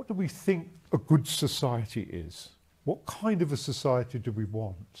what do we think a good society is? What kind of a society do we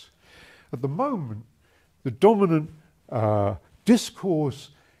want? At the moment, the dominant discourse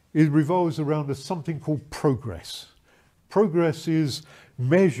revolves around something called progress. Progress is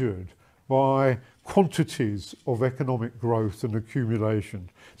measured by quantities of economic growth and accumulation.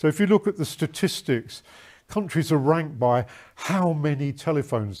 So if you look at the statistics, countries are ranked by how many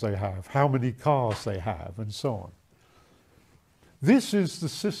telephones they have, how many cars they have, and so on. This is the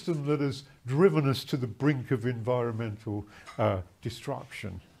system that has driven us to the brink of environmental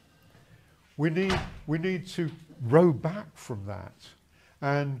destruction. We need to row back from that,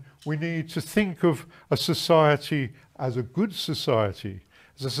 and we need to think of a society as a good society,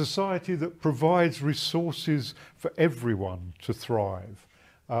 as a society that provides resources for everyone to thrive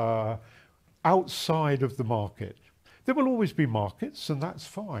outside of the market. There will always be markets, and that's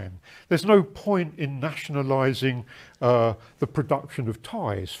fine. There's no point in nationalizing the production of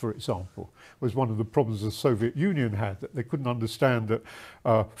ties, for example. It was one of the problems the Soviet Union had, that they couldn't understand that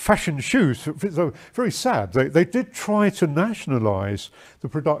fashion shoes, very sad. They did try to nationalize the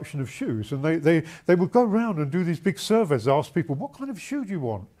production of shoes, and they would go around and do these big surveys, ask people, what kind of shoe do you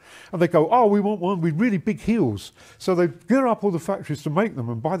want? And they go, oh, we want one with really big heels. So they gear up all the factories to make them,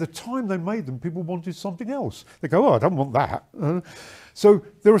 and by the time they made them, people wanted something else. They go, oh, I don't want that. So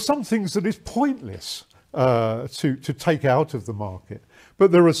there are some things that is pointless to take out of the market,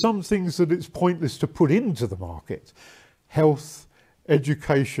 but there are some things that it's pointless to put into the market. Health,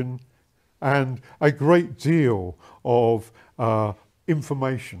 education, and a great deal of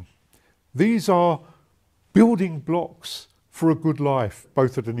information. These are building blocks for a good life,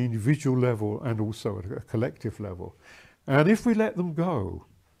 both at an individual level and also at a collective level. And if we let them go,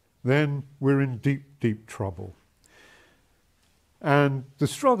 then we're in deep, deep trouble. And the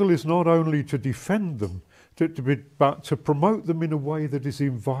struggle is not only to defend them, but to promote them in a way that is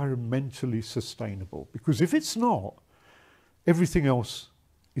environmentally sustainable. Because if it's not, everything else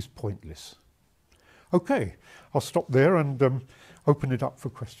is pointless. Okay, I'll stop there and open it up for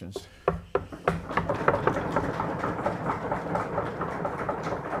questions.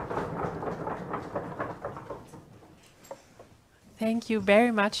 Thank you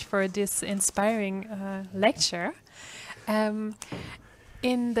very much for this inspiring lecture.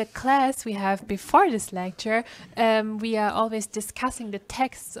 In the class we have before this lecture, we are always discussing the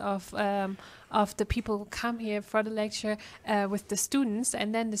texts of the people who come here for the lecture with the students,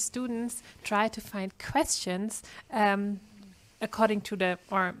 and then the students try to find questions according to the,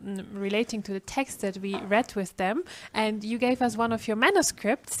 or relating to the text that we read with them. And you gave us one of your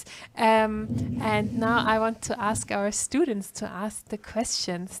manuscripts, and now I want to ask our students to ask the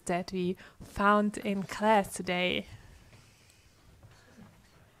questions that we found in class today.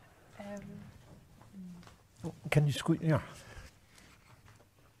 Can you squeeze? Yeah.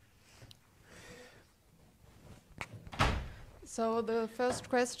 So the first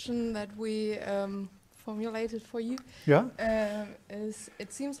question that we formulated for you, Yeah. is,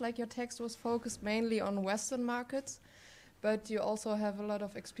 it seems like your text was focused mainly on Western markets, but you also have a lot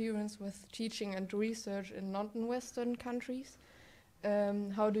of experience with teaching and research in non-Western countries.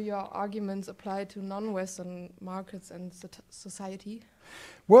 How do your arguments apply to non-Western markets and society?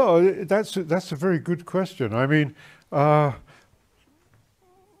 Well, that's a very good question. I mean, I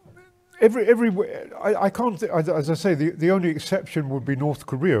can't. As I say, the only exception would be North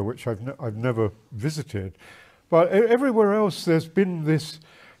Korea, which I've never visited. But everywhere else, there's been this.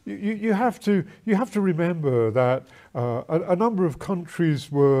 You have to remember that a number of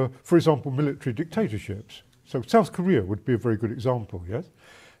countries were, for example, military dictatorships. So South Korea would be a very good example. Yes.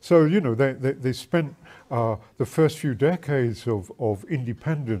 So you know they spent the first few decades of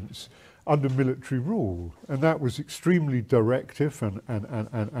independence under military rule, and that was extremely directive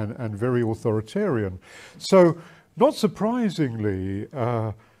and very authoritarian. So, not surprisingly,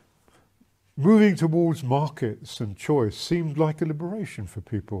 moving towards markets and choice seemed like a liberation for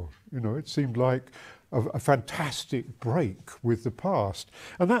people. You know, it seemed like a fantastic break with the past,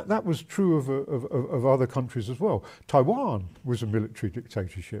 and that was true of other countries as well. Taiwan was a military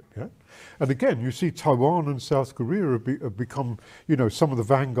dictatorship, yeah, and again you see Taiwan and South Korea have become, you know, some of the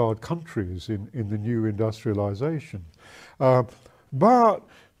vanguard countries in the new industrialization. But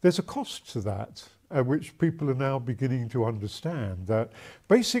there's a cost to that, which people are now beginning to understand. That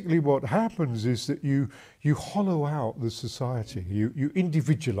basically what happens is that you hollow out the society, you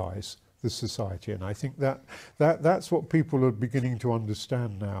individualize the society, and I think that's what people are beginning to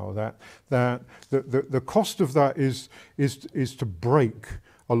understand now. That the cost of that is to break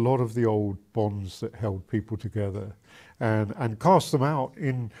a lot of the old bonds that held people together, and cast them out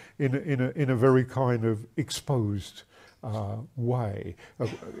in a very kind of exposed way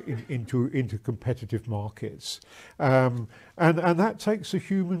into competitive markets, and that takes a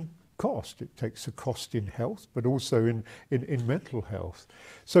human cost. It takes a cost in health, but also in mental health.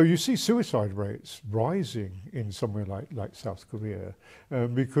 So you see suicide rates rising in somewhere like South Korea,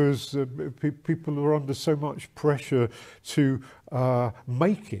 because people are under so much pressure to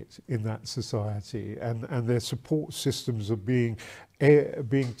make it in that society, and their support systems are being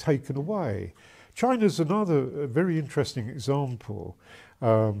taken away. China's another very interesting example.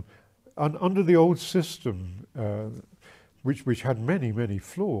 Under the old system, which had many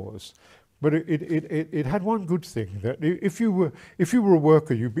flaws, but it had one good thing, that if you were a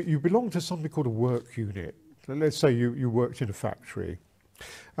worker, you belonged to something called a work unit. Let's say you worked in a factory,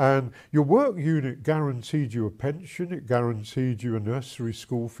 and your work unit guaranteed you a pension, it guaranteed you a nursery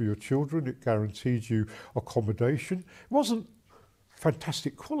school for your children, it guaranteed you accommodation. It wasn't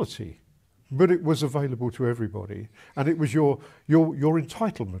fantastic quality, but it was available to everybody, and it was your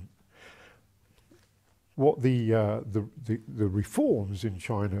entitlement. What the reforms in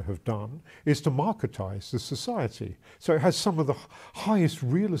China have done is to marketize the society. So it has some of the highest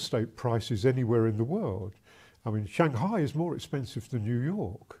real estate prices anywhere in the world. I mean, Shanghai is more expensive than New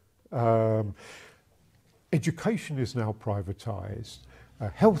York. Education is now privatized.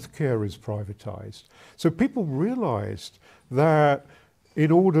 Healthcare is privatized. So people realized that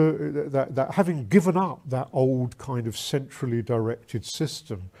in order that having given up that old kind of centrally directed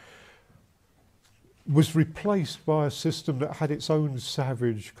system was replaced by a system that had its own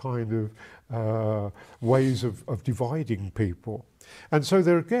savage kind of ways of dividing people. And so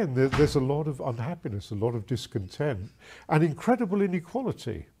there's a lot of unhappiness, a lot of discontent, and incredible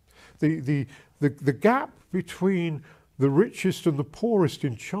inequality. The gap between the richest and the poorest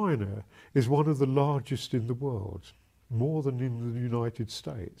in China is one of the largest in the world, more than in the United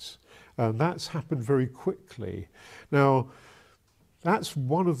States. And that's happened very quickly. Now, that's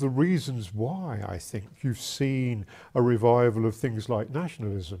one of the reasons why I think you've seen a revival of things like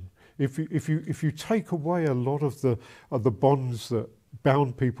nationalism. If you take away a lot of the bonds that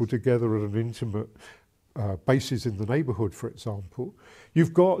bound people together at an intimate basis in the neighbourhood, for example,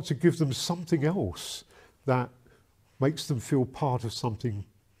 you've got to give them something else that makes them feel part of something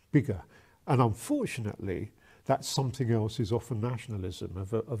bigger. And unfortunately, that something else is often nationalism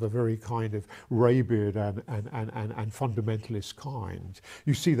of a very kind of rabid and fundamentalist kind.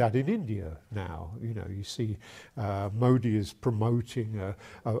 You see that in India now. You know, you see Modi is promoting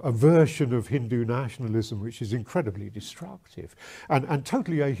a version of Hindu nationalism which is incredibly destructive and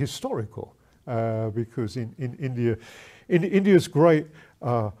totally ahistorical, because in India, India's great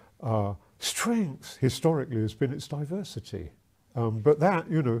strength historically has been its diversity. But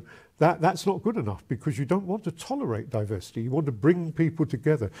that's not good enough, because you don't want to tolerate diversity. You want to bring people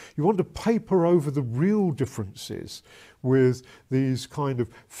together. You want to paper over the real differences with these kind of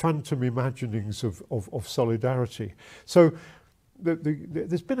phantom imaginings of solidarity. So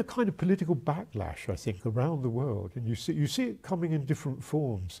there's been a kind of political backlash, I think, around the world, and you see it coming in different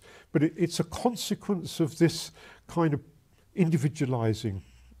forms. But it's a consequence of this kind of individualizing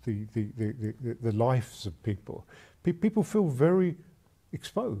the lives of people. People feel very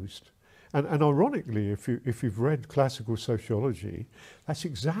exposed. And ironically, if you've read classical sociology, that's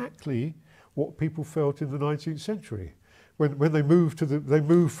exactly what people felt in the 19th century. When they moved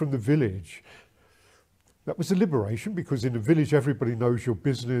from the village. That was a liberation, because in a village everybody knows your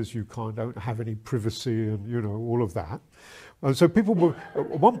business, you don't have any privacy, and all of that. And so people were,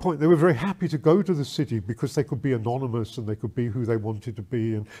 at one point, they were very happy to go to the city because they could be anonymous and they could be who they wanted to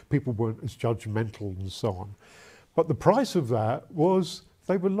be, and people weren't as judgmental and so on. But the price of that was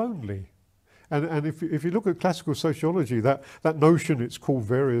they were lonely. And if you look at classical sociology, that notion, it's called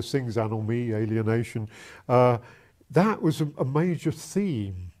various things, anomie, alienation, that was a major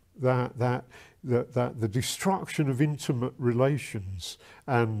theme, that the destruction of intimate relations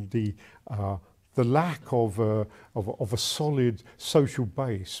and the lack of a solid social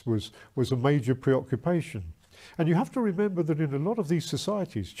base was a major preoccupation. And you have to remember that in a lot of these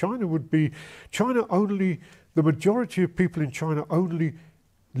societies, the majority of people in China only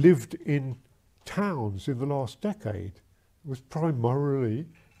lived in towns in the last decade. It was primarily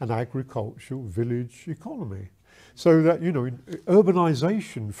an agricultural village economy. So that,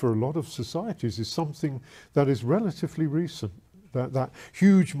 urbanization for a lot of societies is something that is relatively recent. That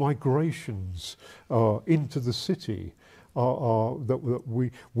huge migrations into the city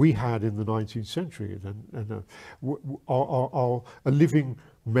that we had in the 19th century and are a living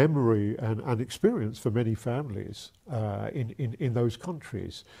memory and experience for many families in those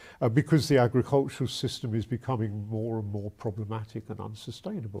countries, because the agricultural system is becoming more and more problematic and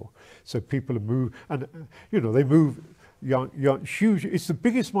unsustainable. So people move, and they move huge. It's the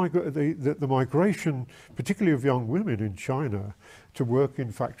biggest the migration, particularly of young women in China, to work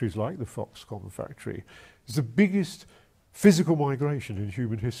in factories like the Foxconn factory, is the biggest physical migration in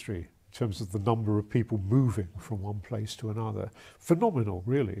human history in terms of the number of people moving from one place to another. Phenomenal,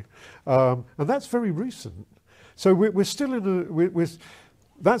 really. And that's very recent. So we're still in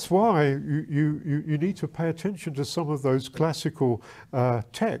that's why you need to pay attention to some of those classical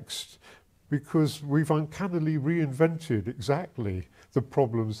texts, because we've uncannily reinvented exactly the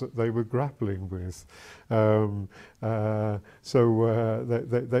problems that they were grappling with.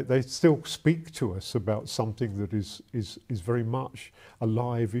 They still speak to us about something that is very much a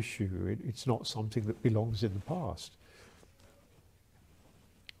live issue. It's not something that belongs in the past.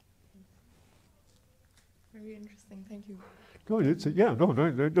 Very interesting, thank you.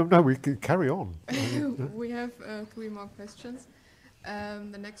 No, we can carry on. We have 3 more questions.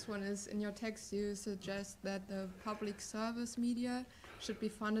 The next one is, in your text you suggest that the public service media should be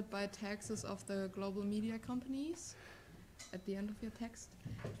funded by taxes of the global media companies at the end of your text,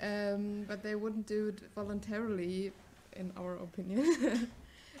 but they wouldn't do it voluntarily, in our opinion.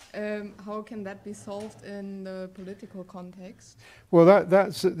 How can that be solved in the political context? Well,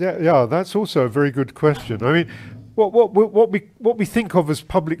 that's also a very good question. I mean, what we think of as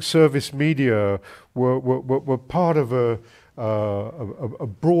public service media were part of a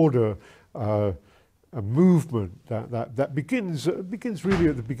broader a movement that begins really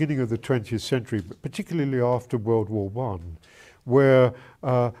at the beginning of the 20th century, but particularly after World War One, where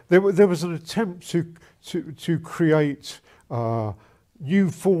there was an attempt to create new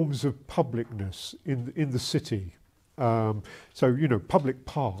forms of publicness in the city. So public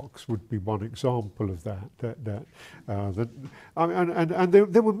parks would be one example of that. And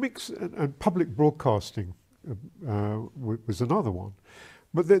there were mixed, and public broadcasting was another one,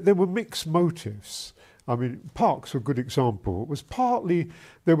 but there were mixed motives. I mean, parks are a good example. It was partly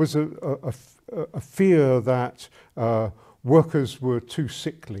there was a fear that workers were too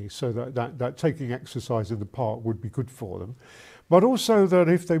sickly, so that taking exercise in the park would be good for them. But also that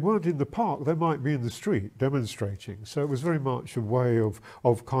if they weren't in the park, they might be in the street demonstrating. So it was very much a way of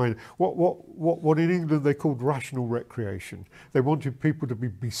what in England they called rational recreation. They wanted people to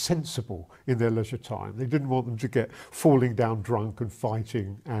be sensible in their leisure time. They didn't want them to get falling down drunk and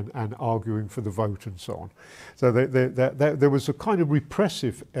fighting and arguing for the vote and so on. So there was a kind of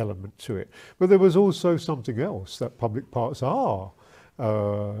repressive element to it. But there was also something else that public parks are.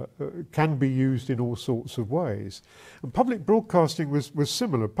 Can be used in all sorts of ways. And public broadcasting was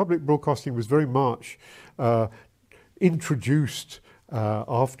similar. Public broadcasting was very much introduced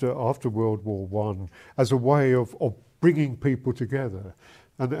after World War One as a way of bringing people together.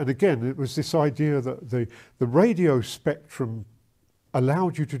 And again, it was this idea that the radio spectrum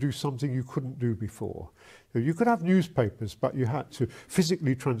allowed you to do something you couldn't do before. You could have newspapers, but you had to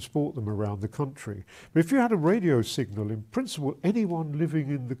physically transport them around the country. But if you had a radio signal, in principle, anyone living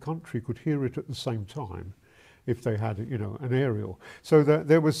in the country could hear it at the same time if they had, an aerial. So that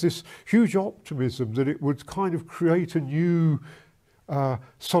there was this huge optimism that it would kind of create a new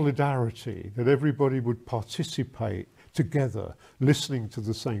solidarity, that everybody would participate together, listening to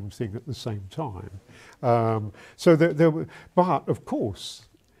the same thing at the same time. So but of course,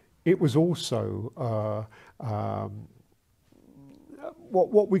 it was also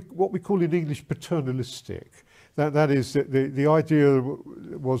what we call in English paternalistic. That is the idea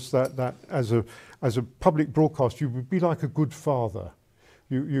was that as a public broadcast, you would be like a good father.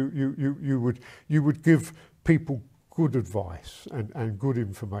 You would give people good advice and good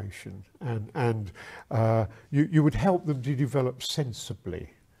information, and you would help them to develop sensibly.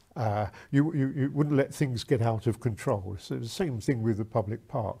 You wouldn't let things get out of control. So the same thing with the public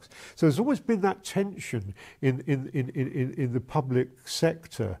parks. So there's always been that tension in the public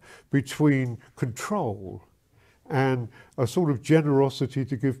sector between control and a sort of generosity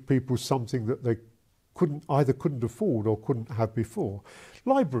to give people something that they either couldn't afford or couldn't have before.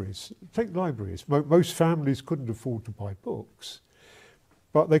 Libraries, take libraries. Most families couldn't afford to buy books,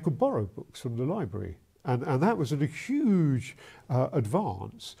 but they could borrow books from the library. And that was a huge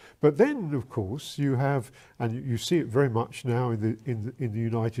advance. But then, of course, you have, and you see it very much now in the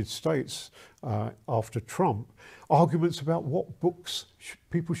United States after Trump, arguments about what books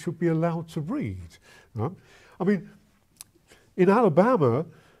people should be allowed to read. I mean, in Alabama,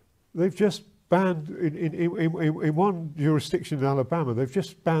 they've just banned, in one jurisdiction in Alabama, they've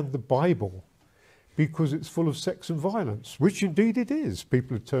just banned the Bible because it's full of sex and violence, which indeed it is.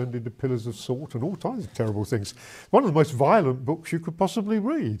 People are turned into pillars of salt and all kinds of terrible things. One of the most violent books you could possibly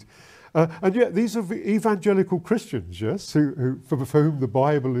read. And yet these are evangelical Christians, yes, for whom the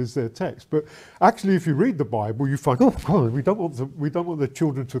Bible is their text. But actually, if you read the Bible, you find, oh God, we don't want the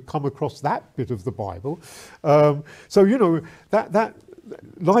children to come across that bit of the Bible. So that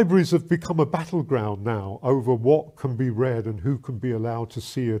libraries have become a battleground now over what can be read and who can be allowed to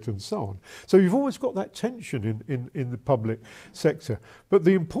see it and so on. So you've always got that tension in the public sector. But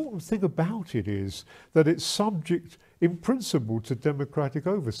the important thing about it is that it's subject in principle to democratic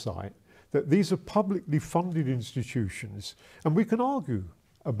oversight, that these are publicly funded institutions, and we can argue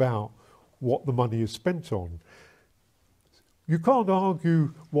about what the money is spent on. You can't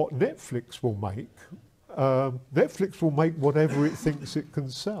argue what Netflix will make. Netflix will make whatever it thinks it can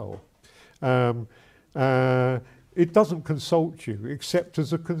sell. It doesn't consult you except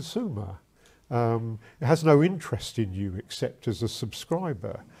as a consumer. It has no interest in you except as a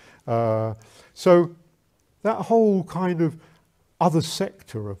subscriber. So that whole kind of other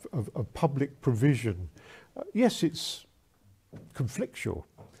sector of public provision, yes, it's conflictual,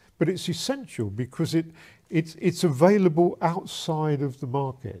 but it's essential because it's available outside of the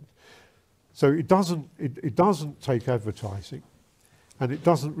market. So it doesn't take advertising, and it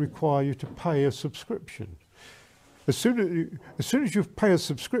doesn't require you to pay a subscription. as soon as you pay a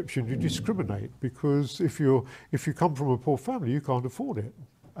subscription, you discriminate, because if you come from a poor family, you can't afford it.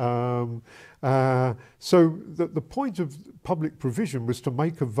 So the point of public provision was to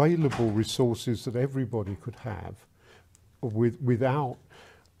make available resources that everybody could have without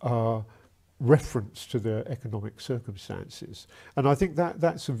reference to their economic circumstances. And I think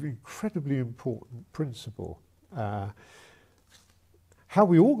that's an incredibly important principle. How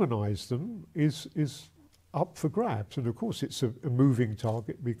we organise them is up for grabs, and of course it's a moving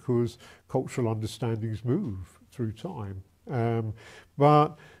target because cultural understandings move through time.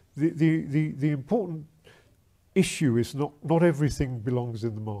 But the important issue is not everything belongs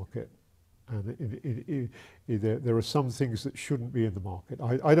in the market, and there are some things that shouldn't be in the market.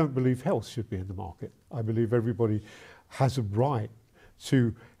 I don't believe health should be in the market. I believe everybody has a right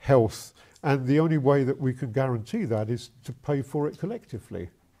to health, and the only way that we can guarantee that is to pay for it collectively.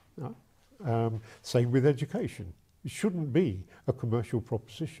 Same with education. It shouldn't be a commercial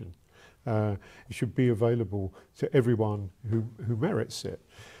proposition. It should be available to everyone who merits it.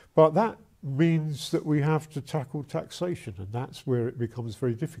 But that means that we have to tackle taxation, and that's where it becomes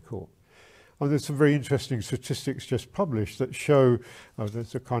very difficult. And there's some very interesting statistics just published that show,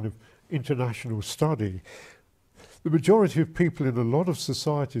 there's a kind of international study, the majority of people in a lot of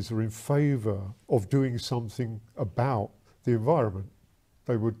societies are in favour of doing something about the environment.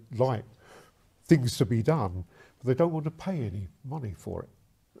 They would like things to be done, but they don't want to pay any money for it.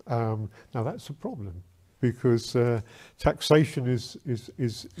 Now that's a problem, because taxation is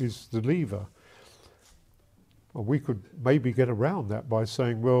the lever. Well, we could maybe get around that by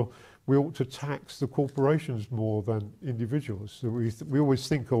saying, well, we ought to tax the corporations more than individuals. So we always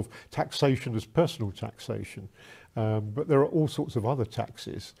think of taxation as personal taxation, but there are all sorts of other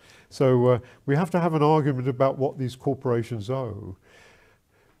taxes. So we have to have an argument about what these corporations owe.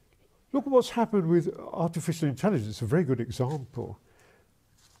 Look at what's happened with artificial intelligence, a very good example.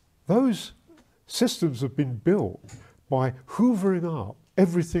 Those systems have been built by hoovering up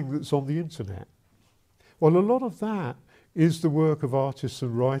everything that's on the internet. Well, a lot of that is the work of artists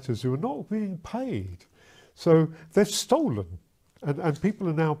and writers who are not being paid. So they're stolen, and people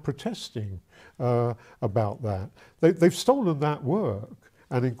are now protesting about that. They've stolen that work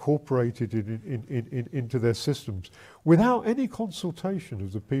and incorporated it into their systems without any consultation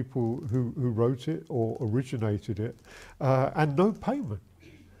of the people who wrote it or originated it, and no payment.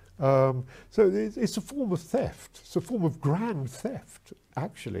 So it's a form of theft. It's a form of grand theft,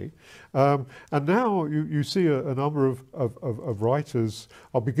 actually. And now you see a number of writers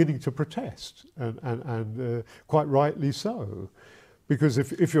are beginning to protest, and quite rightly so, because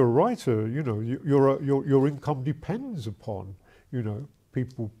if you're a writer, you know, your income depends upon, you know,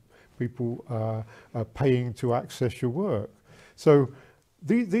 people paying to access your work. So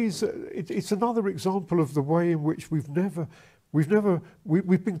it's another example of the way in which we've been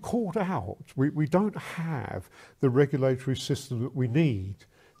caught out. We don't have the regulatory system that we need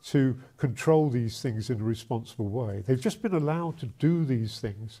to control these things in a responsible way. They've just been allowed to do these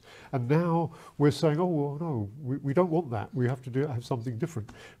things, and now we're saying, oh well, no, we don't want that. We have to have something different.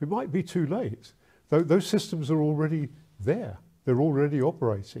 It might be too late. Those systems are already there. They're already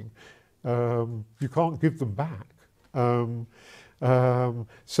operating. You can't give them back.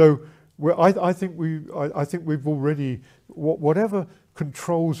 So I think we've already, whatever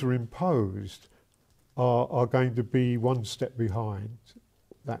controls are imposed are going to be one step behind.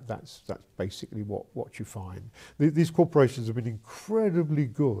 That's basically what you find. These corporations have been incredibly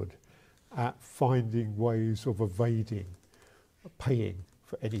good at finding ways of evading paying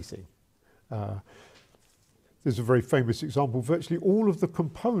for anything. There's a very famous example. Virtually all of the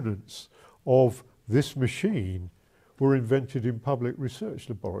components of this machine were invented in public research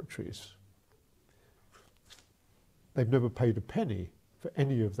laboratories. They've never paid a penny for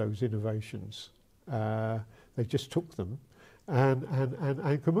any of those innovations. They just took them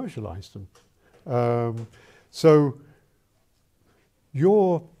and commercialized them. So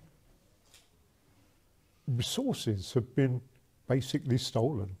your resources have been basically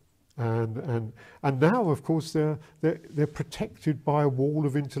stolen. And now, of course, they're protected by a wall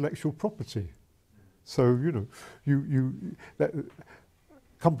of intellectual property. So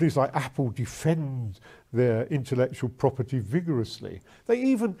companies like Apple defend their intellectual property vigorously. They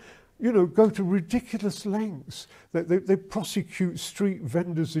even, go to ridiculous lengths. They prosecute street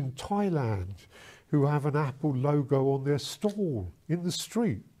vendors in Thailand who have an Apple logo on their stall in the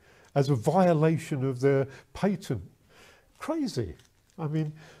street as a violation of their patent. Crazy. I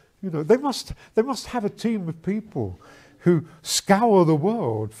mean, they must have a team of people who scour the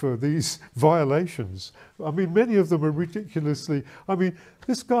world for these violations. I mean, many of them are ridiculously, I mean,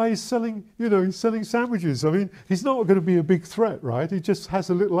 this guy is selling, you know, he's selling sandwiches. I mean, he's not going to be a big threat, right? He just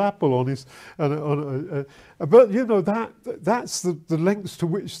has a little apple on his, but you know, that's the lengths to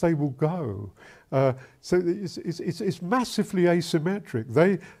which they will go. So it's massively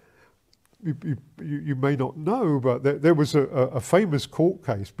asymmetric. You may not know, but there was a famous court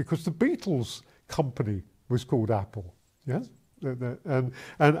case because the Beatles company was called Apple. Yes,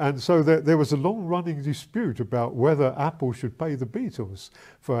 and so there was a long-running dispute about whether Apple should pay the Beatles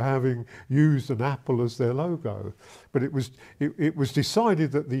for having used an apple as their logo. But it was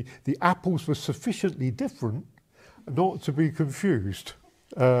decided that the apples were sufficiently different not to be confused.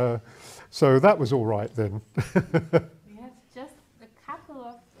 So that was all right then. We have just a couple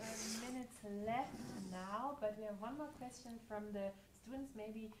of minutes left now, but we have one more question from the students.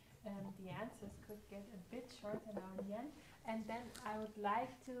 Maybe the answers could get a bit shorter now in the end. And then I would like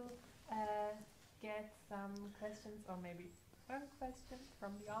to get some questions, or maybe one question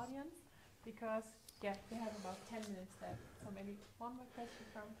from the audience, because yeah, we have about 10 minutes left. So maybe one more question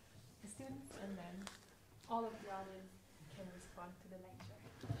from the students, and then all of the audience can respond to the lecture.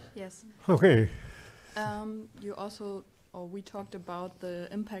 Yes. Okay. You also, or we talked about the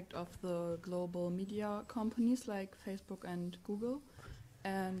impact of the global media companies like Facebook and Google.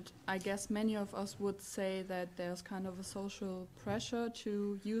 And I guess many of us would say that there's kind of a social pressure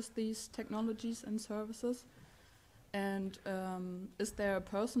to use these technologies and services. And is there a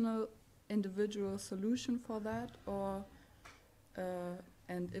personal, individual solution for that? Or,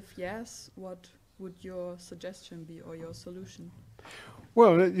 and if yes, what would your suggestion be or your solution?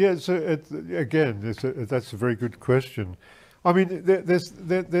 Well, yes. Again, that's a very good question. I mean,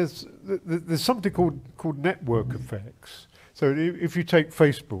 there's something called network effects. So if you take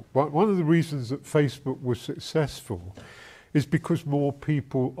Facebook, one of the reasons that Facebook was successful is because more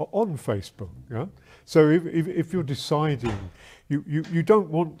people are on Facebook. Yeah. So if you're deciding, you don't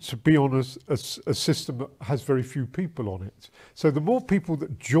want to be on a system that has very few people on it. So the more people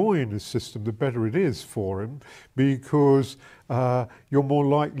that join a system, the better it is for them, because you're more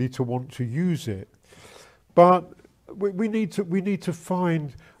likely to want to use it. But we need to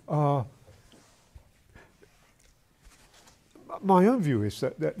find. My own view is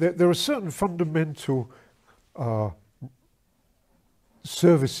that there are certain fundamental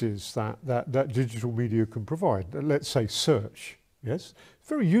services that digital media can provide. Let's say search. Yes, it's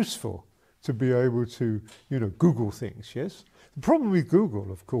very useful to be able to, you know, Google things. Yes. The problem with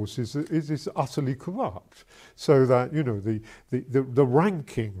Google, of course, is it's utterly corrupt. So that, you know, the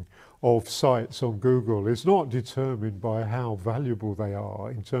ranking of sites on Google is not determined by how valuable they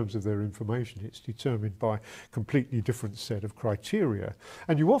are in terms of their information. It's determined by a completely different set of criteria.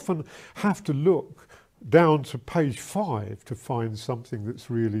 And you often have to look down to page 5 to find something that's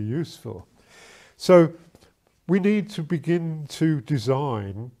really useful. So we need to begin to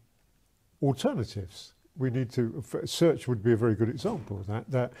design alternatives. We need to, search would be a very good example of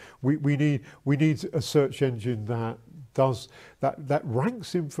that, that we need a search engine that does that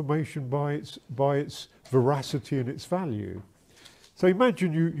ranks information by its veracity and its value. So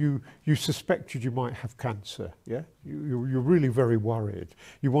imagine you suspected you might have cancer, yeah? You're really very worried.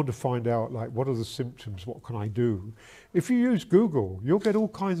 You want to find out, like, what are the symptoms, what can I do? If you use Google, you'll get all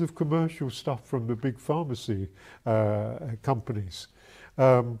kinds of commercial stuff from the big pharmacy companies.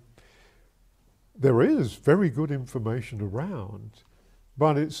 There is very good information around,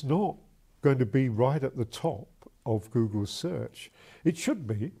 but it's not going to be right at the top of Google's search. It should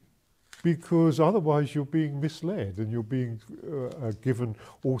be, because otherwise you're being misled and you're being given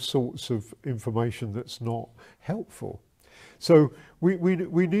all sorts of information that's not helpful. So we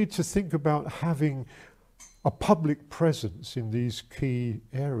need to think about having a public presence in these key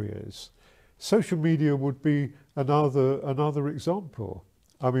areas. Social media would be another example.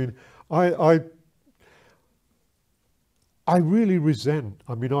 I mean, I really resent,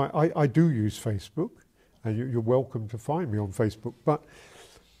 I mean, I do use Facebook, and you're welcome to find me on Facebook, but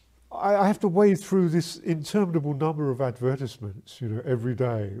I have to wade through this interminable number of advertisements, you know, every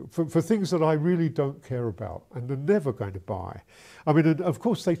day for things that I really don't care about and are never going to buy. I mean, and of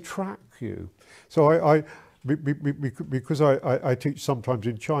course they track you. So because I teach sometimes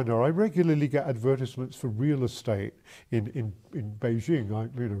in China, I regularly get advertisements for real estate in Beijing.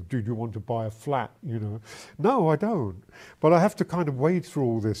 You know, do you want to buy a flat? You know, no, I don't. But I have to kind of wade through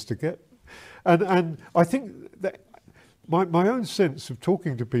all this to get, and I think that my own sense of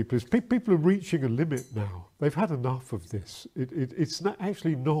talking to people is people are reaching a limit now. They've had enough of this. It's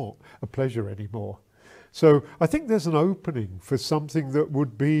actually not a pleasure anymore. So I think there's an opening for something that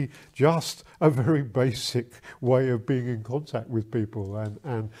would be just a very basic way of being in contact with people.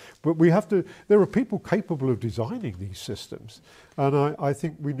 But we have to, there are people capable of designing these systems, and I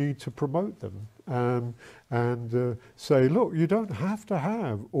think we need to promote them and say, look, you don't have to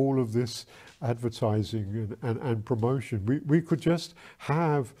have all of this advertising and promotion. We could just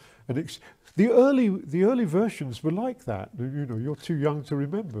have the early versions were like that. You know, you're too young to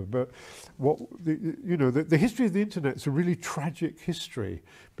remember, but the history of the internet is a really tragic history,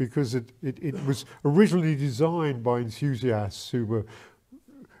 because it was originally designed by enthusiasts who were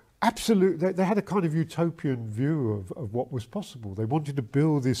they had a kind of utopian view of what was possible. They wanted to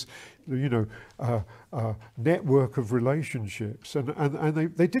build this, network of relationships, and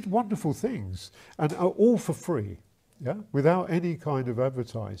they did wonderful things, and all for free. Yeah, without any kind of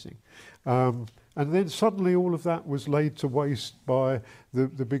advertising. And then suddenly all of that was laid to waste by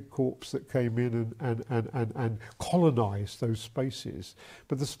the big corps that came in and colonized those spaces.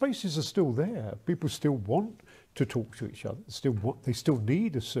 But the spaces are still there. People still want to talk to each other. They still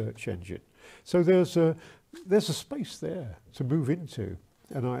need a search engine. So there's a space there to move into.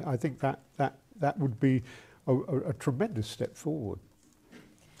 And I think that would be a tremendous step forward.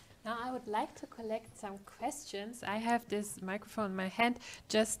 Now I would like to collect some questions. I have this microphone in my hand.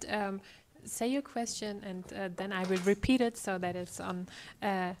 Just say your question, and then I will repeat it so that it's on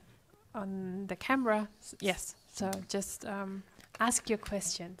the camera. Yes. So just ask your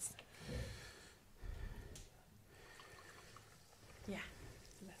questions.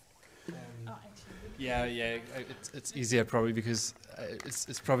 Yeah. It's easier probably, because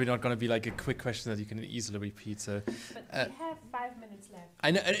it's probably not going to be like a quick question that you can easily repeat. So, but we have 5 minutes left.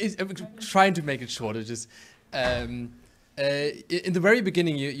 I know. I'm trying to make it shorter. Just in the very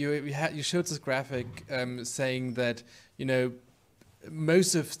beginning, you showed this graphic saying that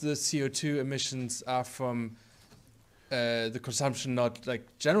most of the CO2 emissions are from the consumption, not like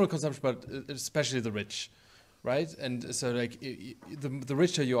general consumption, but especially the rich, right? And so like the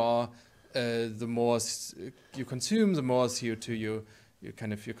richer you are, the more you consume, the more CO2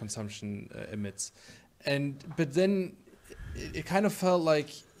 your consumption emits. But then it kind of felt like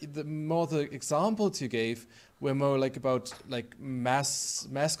the examples you gave were more like about like mass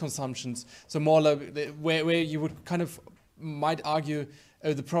consumptions. So more like where you would kind of might argue,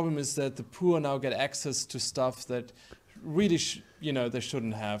 the problem is that the poor now get access to stuff that really they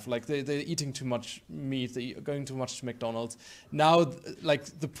shouldn't have. Like they're eating too much meat, they're going too much to McDonald's. Now like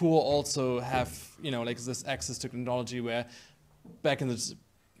the poor also have like this access to technology, where back in the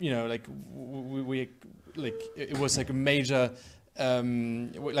like we like it was like a major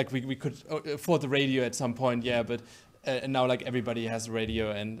like we could afford the radio at some point, but and now like everybody has a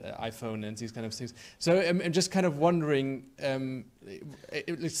radio and iPhone and these kind of things. So I'm just kind of wondering,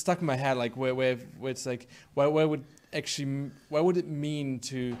 it stuck in my head, like where it's like where would it mean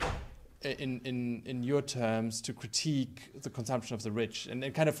to in your terms to critique the consumption of the rich,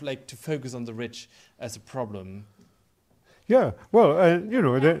 and kind of like to focus on the rich as a problem? Yeah, well,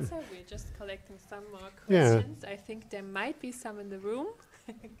 We're just collecting some more questions. Yeah. I think there might be some in the room.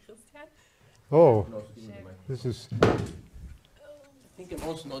 Christian? Oh, this is... I think I'm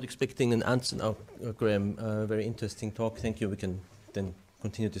also not expecting an answer now, Graham. Very interesting talk. Thank you. We can then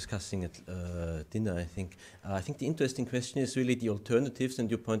continue discussing at dinner, I think. I think the interesting question is really the alternatives,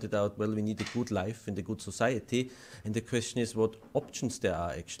 and you pointed out, well, we need a good life and a good society, and the question is what options there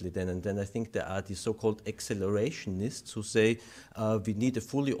are actually then. And then I think there are the so-called accelerationists who say we need a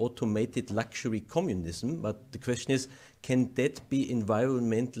fully automated luxury communism, but the question is, can that be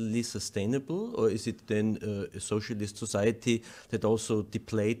environmentally sustainable, or is it then a socialist society that also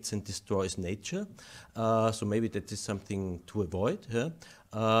depletes and destroys nature? So maybe that is something to avoid.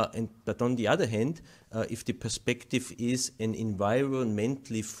 But on the other hand, if the perspective is an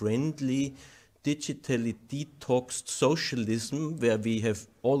environmentally friendly, digitally detoxed socialism where we have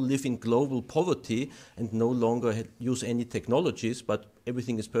all live in global poverty and no longer use any technologies, but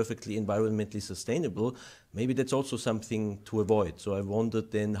everything is perfectly environmentally sustainable, maybe that's also something to avoid. So I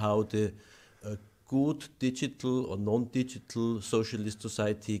wondered then how the good digital or non-digital socialist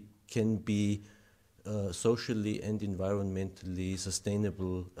society can be socially and environmentally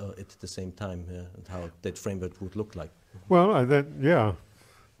sustainable at the same time, and how that framework would look like. Well, yeah.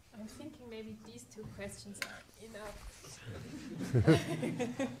 I'm thinking maybe these two questions are enough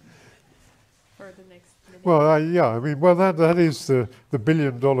for the next minute. Well, yeah, I mean, well, that is the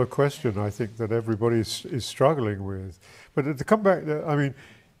billion-dollar question, I think, that everybody is struggling with. But to come back, I mean,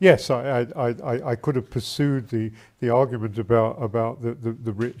 Yes, I could have pursued the argument about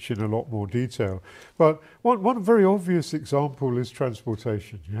the rich in a lot more detail. But one very obvious example is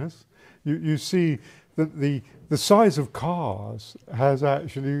transportation, yes? You see that the size of cars has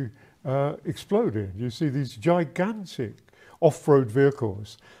actually exploded. You see these gigantic off-road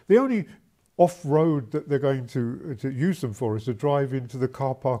vehicles. The only off-road that they're going to use them for is to drive into the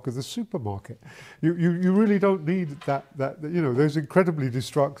car park of the supermarket. You really don't need that, you know, those incredibly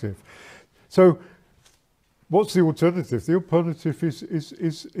destructive. So what's the alternative? The alternative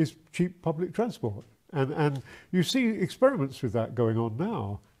is cheap public transport. And you see experiments with that going on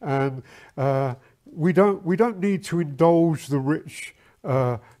now. And we don't need to indulge the rich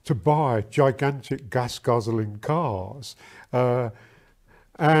to buy gigantic gas-guzzling cars.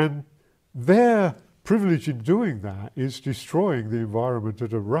 And their privilege in doing that is destroying the environment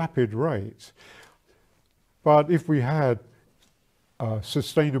at a rapid rate. But if we had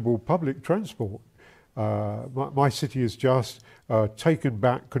sustainable public transport, my city has just taken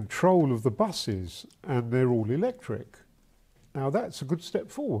back control of the buses and they're all electric. Now that's a good step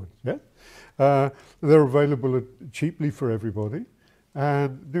forward. Yeah? They're available cheaply for everybody.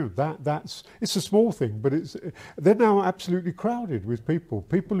 And you know, it's a small thing, but they're now absolutely crowded with people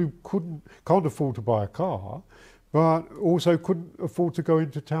who can't afford to buy a car, but also couldn't afford to go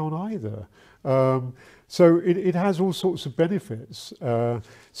into town either. So it has all sorts of benefits.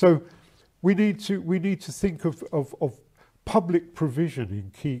 So we need to think of public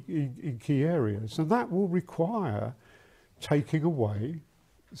provision in key areas, and that will require taking away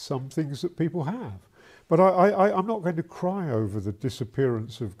some things that people have. But I'm not going to cry over the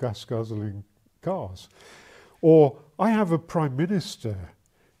disappearance of gas-guzzling cars. Or I have a Prime Minister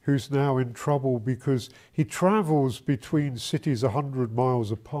who's now in trouble because he travels between cities 100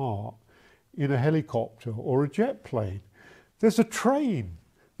 miles apart in a helicopter or a jet plane. There's a train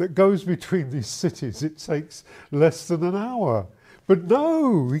that goes between these cities. It takes less than an hour. But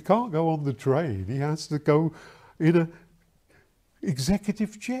no, he can't go on the train. He has to go in an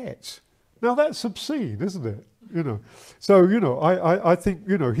executive jet. Now that's obscene, isn't it? You know, so you know, I think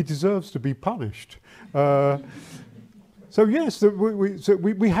you know he deserves to be punished. So yes,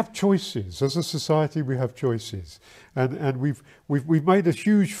 we have choices as a society. We have choices, and we've made a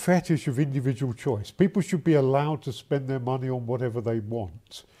huge fetish of individual choice. People should be allowed to spend their money on whatever they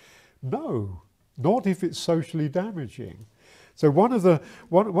want. No, not if it's socially damaging. So one of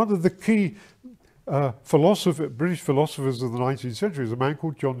the key British philosophers of the 19th century is a man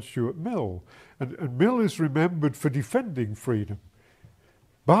called John Stuart Mill. And Mill is remembered for defending freedom.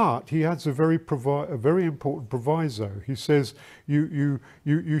 But he adds a very important proviso. He says you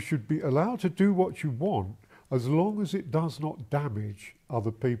should be allowed to do what you want as long as it does not damage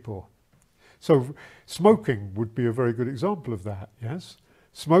other people. So smoking would be a very good example of that, yes?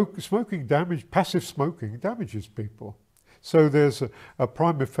 Passive smoking damages people. So there's a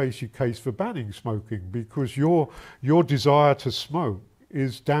prima facie case for banning smoking because your desire to smoke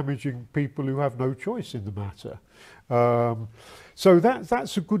is damaging people who have no choice in the matter. So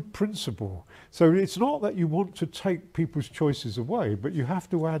that's a good principle. So it's not that you want to take people's choices away, but you have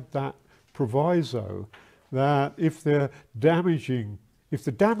to add that proviso that if the damage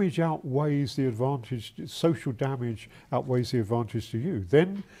outweighs the advantage, social damage outweighs the advantage to you,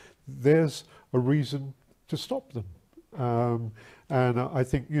 then there's a reason to stop them. And I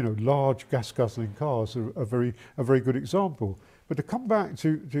think, you know, large gas-guzzling cars are a very good example. But to come back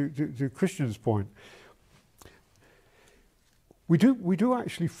to Christian's point, we do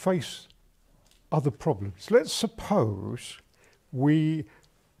actually face other problems. Let's suppose we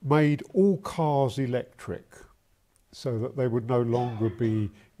made all cars electric so that they would no longer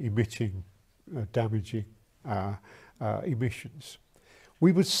be emitting damaging emissions.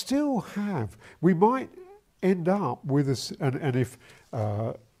 We would still have, we might end up with this, and if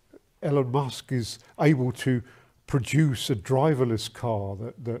Elon Musk is able to produce a driverless car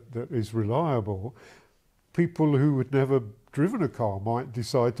that is reliable, people who had never driven a car might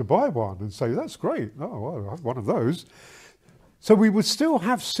decide to buy one and say, that's great, oh, well, I have one of those. So we would still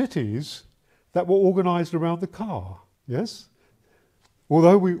have cities that were organised around the car, yes?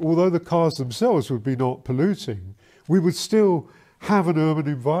 Although the cars themselves would be not polluting, we would still have an urban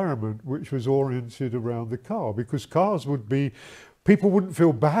environment which was oriented around the car, because cars would be, people wouldn't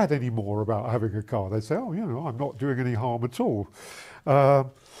feel bad anymore about having a car. They'd say, oh, you know, I'm not doing any harm at all.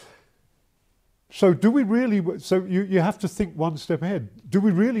 So do we really, so you have to think one step ahead. Do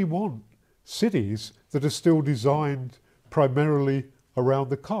we really want cities that are still designed primarily around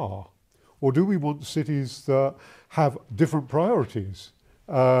the car? Or do we want cities that have different priorities?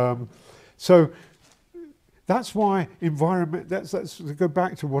 So that's why environment. That's to go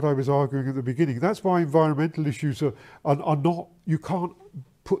back to what I was arguing at the beginning. That's why environmental issues are not. You can't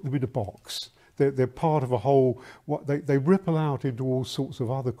put them in a box. They're part of a whole. What they ripple out into all sorts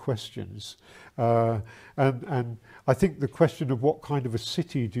of other questions, and I think the question of what kind of a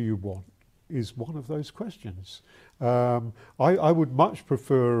city do you want is one of those questions. I would much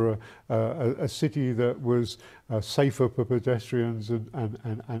prefer a city that was safer for pedestrians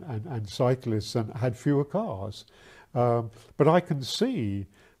and cyclists and had fewer cars. But I can see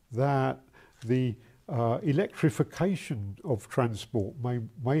that the electrification of transport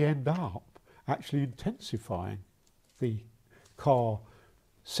may end up actually intensifying the car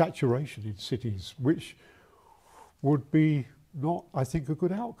saturation in cities, which would be not, I think, a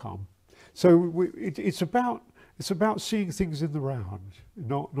good outcome. So it's about seeing things in the round,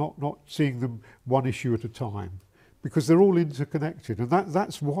 not seeing them one issue at a time, because they're all interconnected, and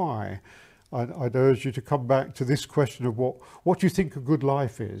that's why I'd urge you to come back to this question of what do you think a good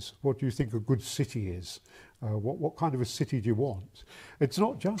life is, what do you think a good city is, what kind of a city do you want? It's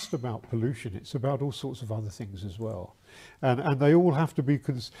not just about pollution; it's about all sorts of other things as well, and they all have to be.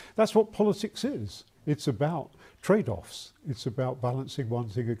 That's what politics is. It's about trade-offs. It's about balancing one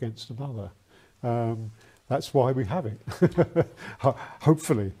thing against another. That's why we have it.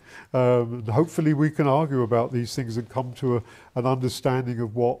 Hopefully. Hopefully we can argue about these things and come to an understanding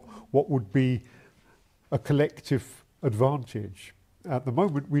of what would be a collective advantage. At the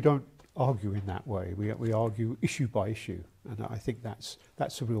moment, we don't argue in that way. We argue issue by issue, and I think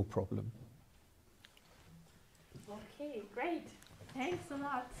that's a real problem. Okay, great. Thanks a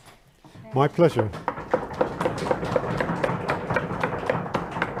lot. My pleasure.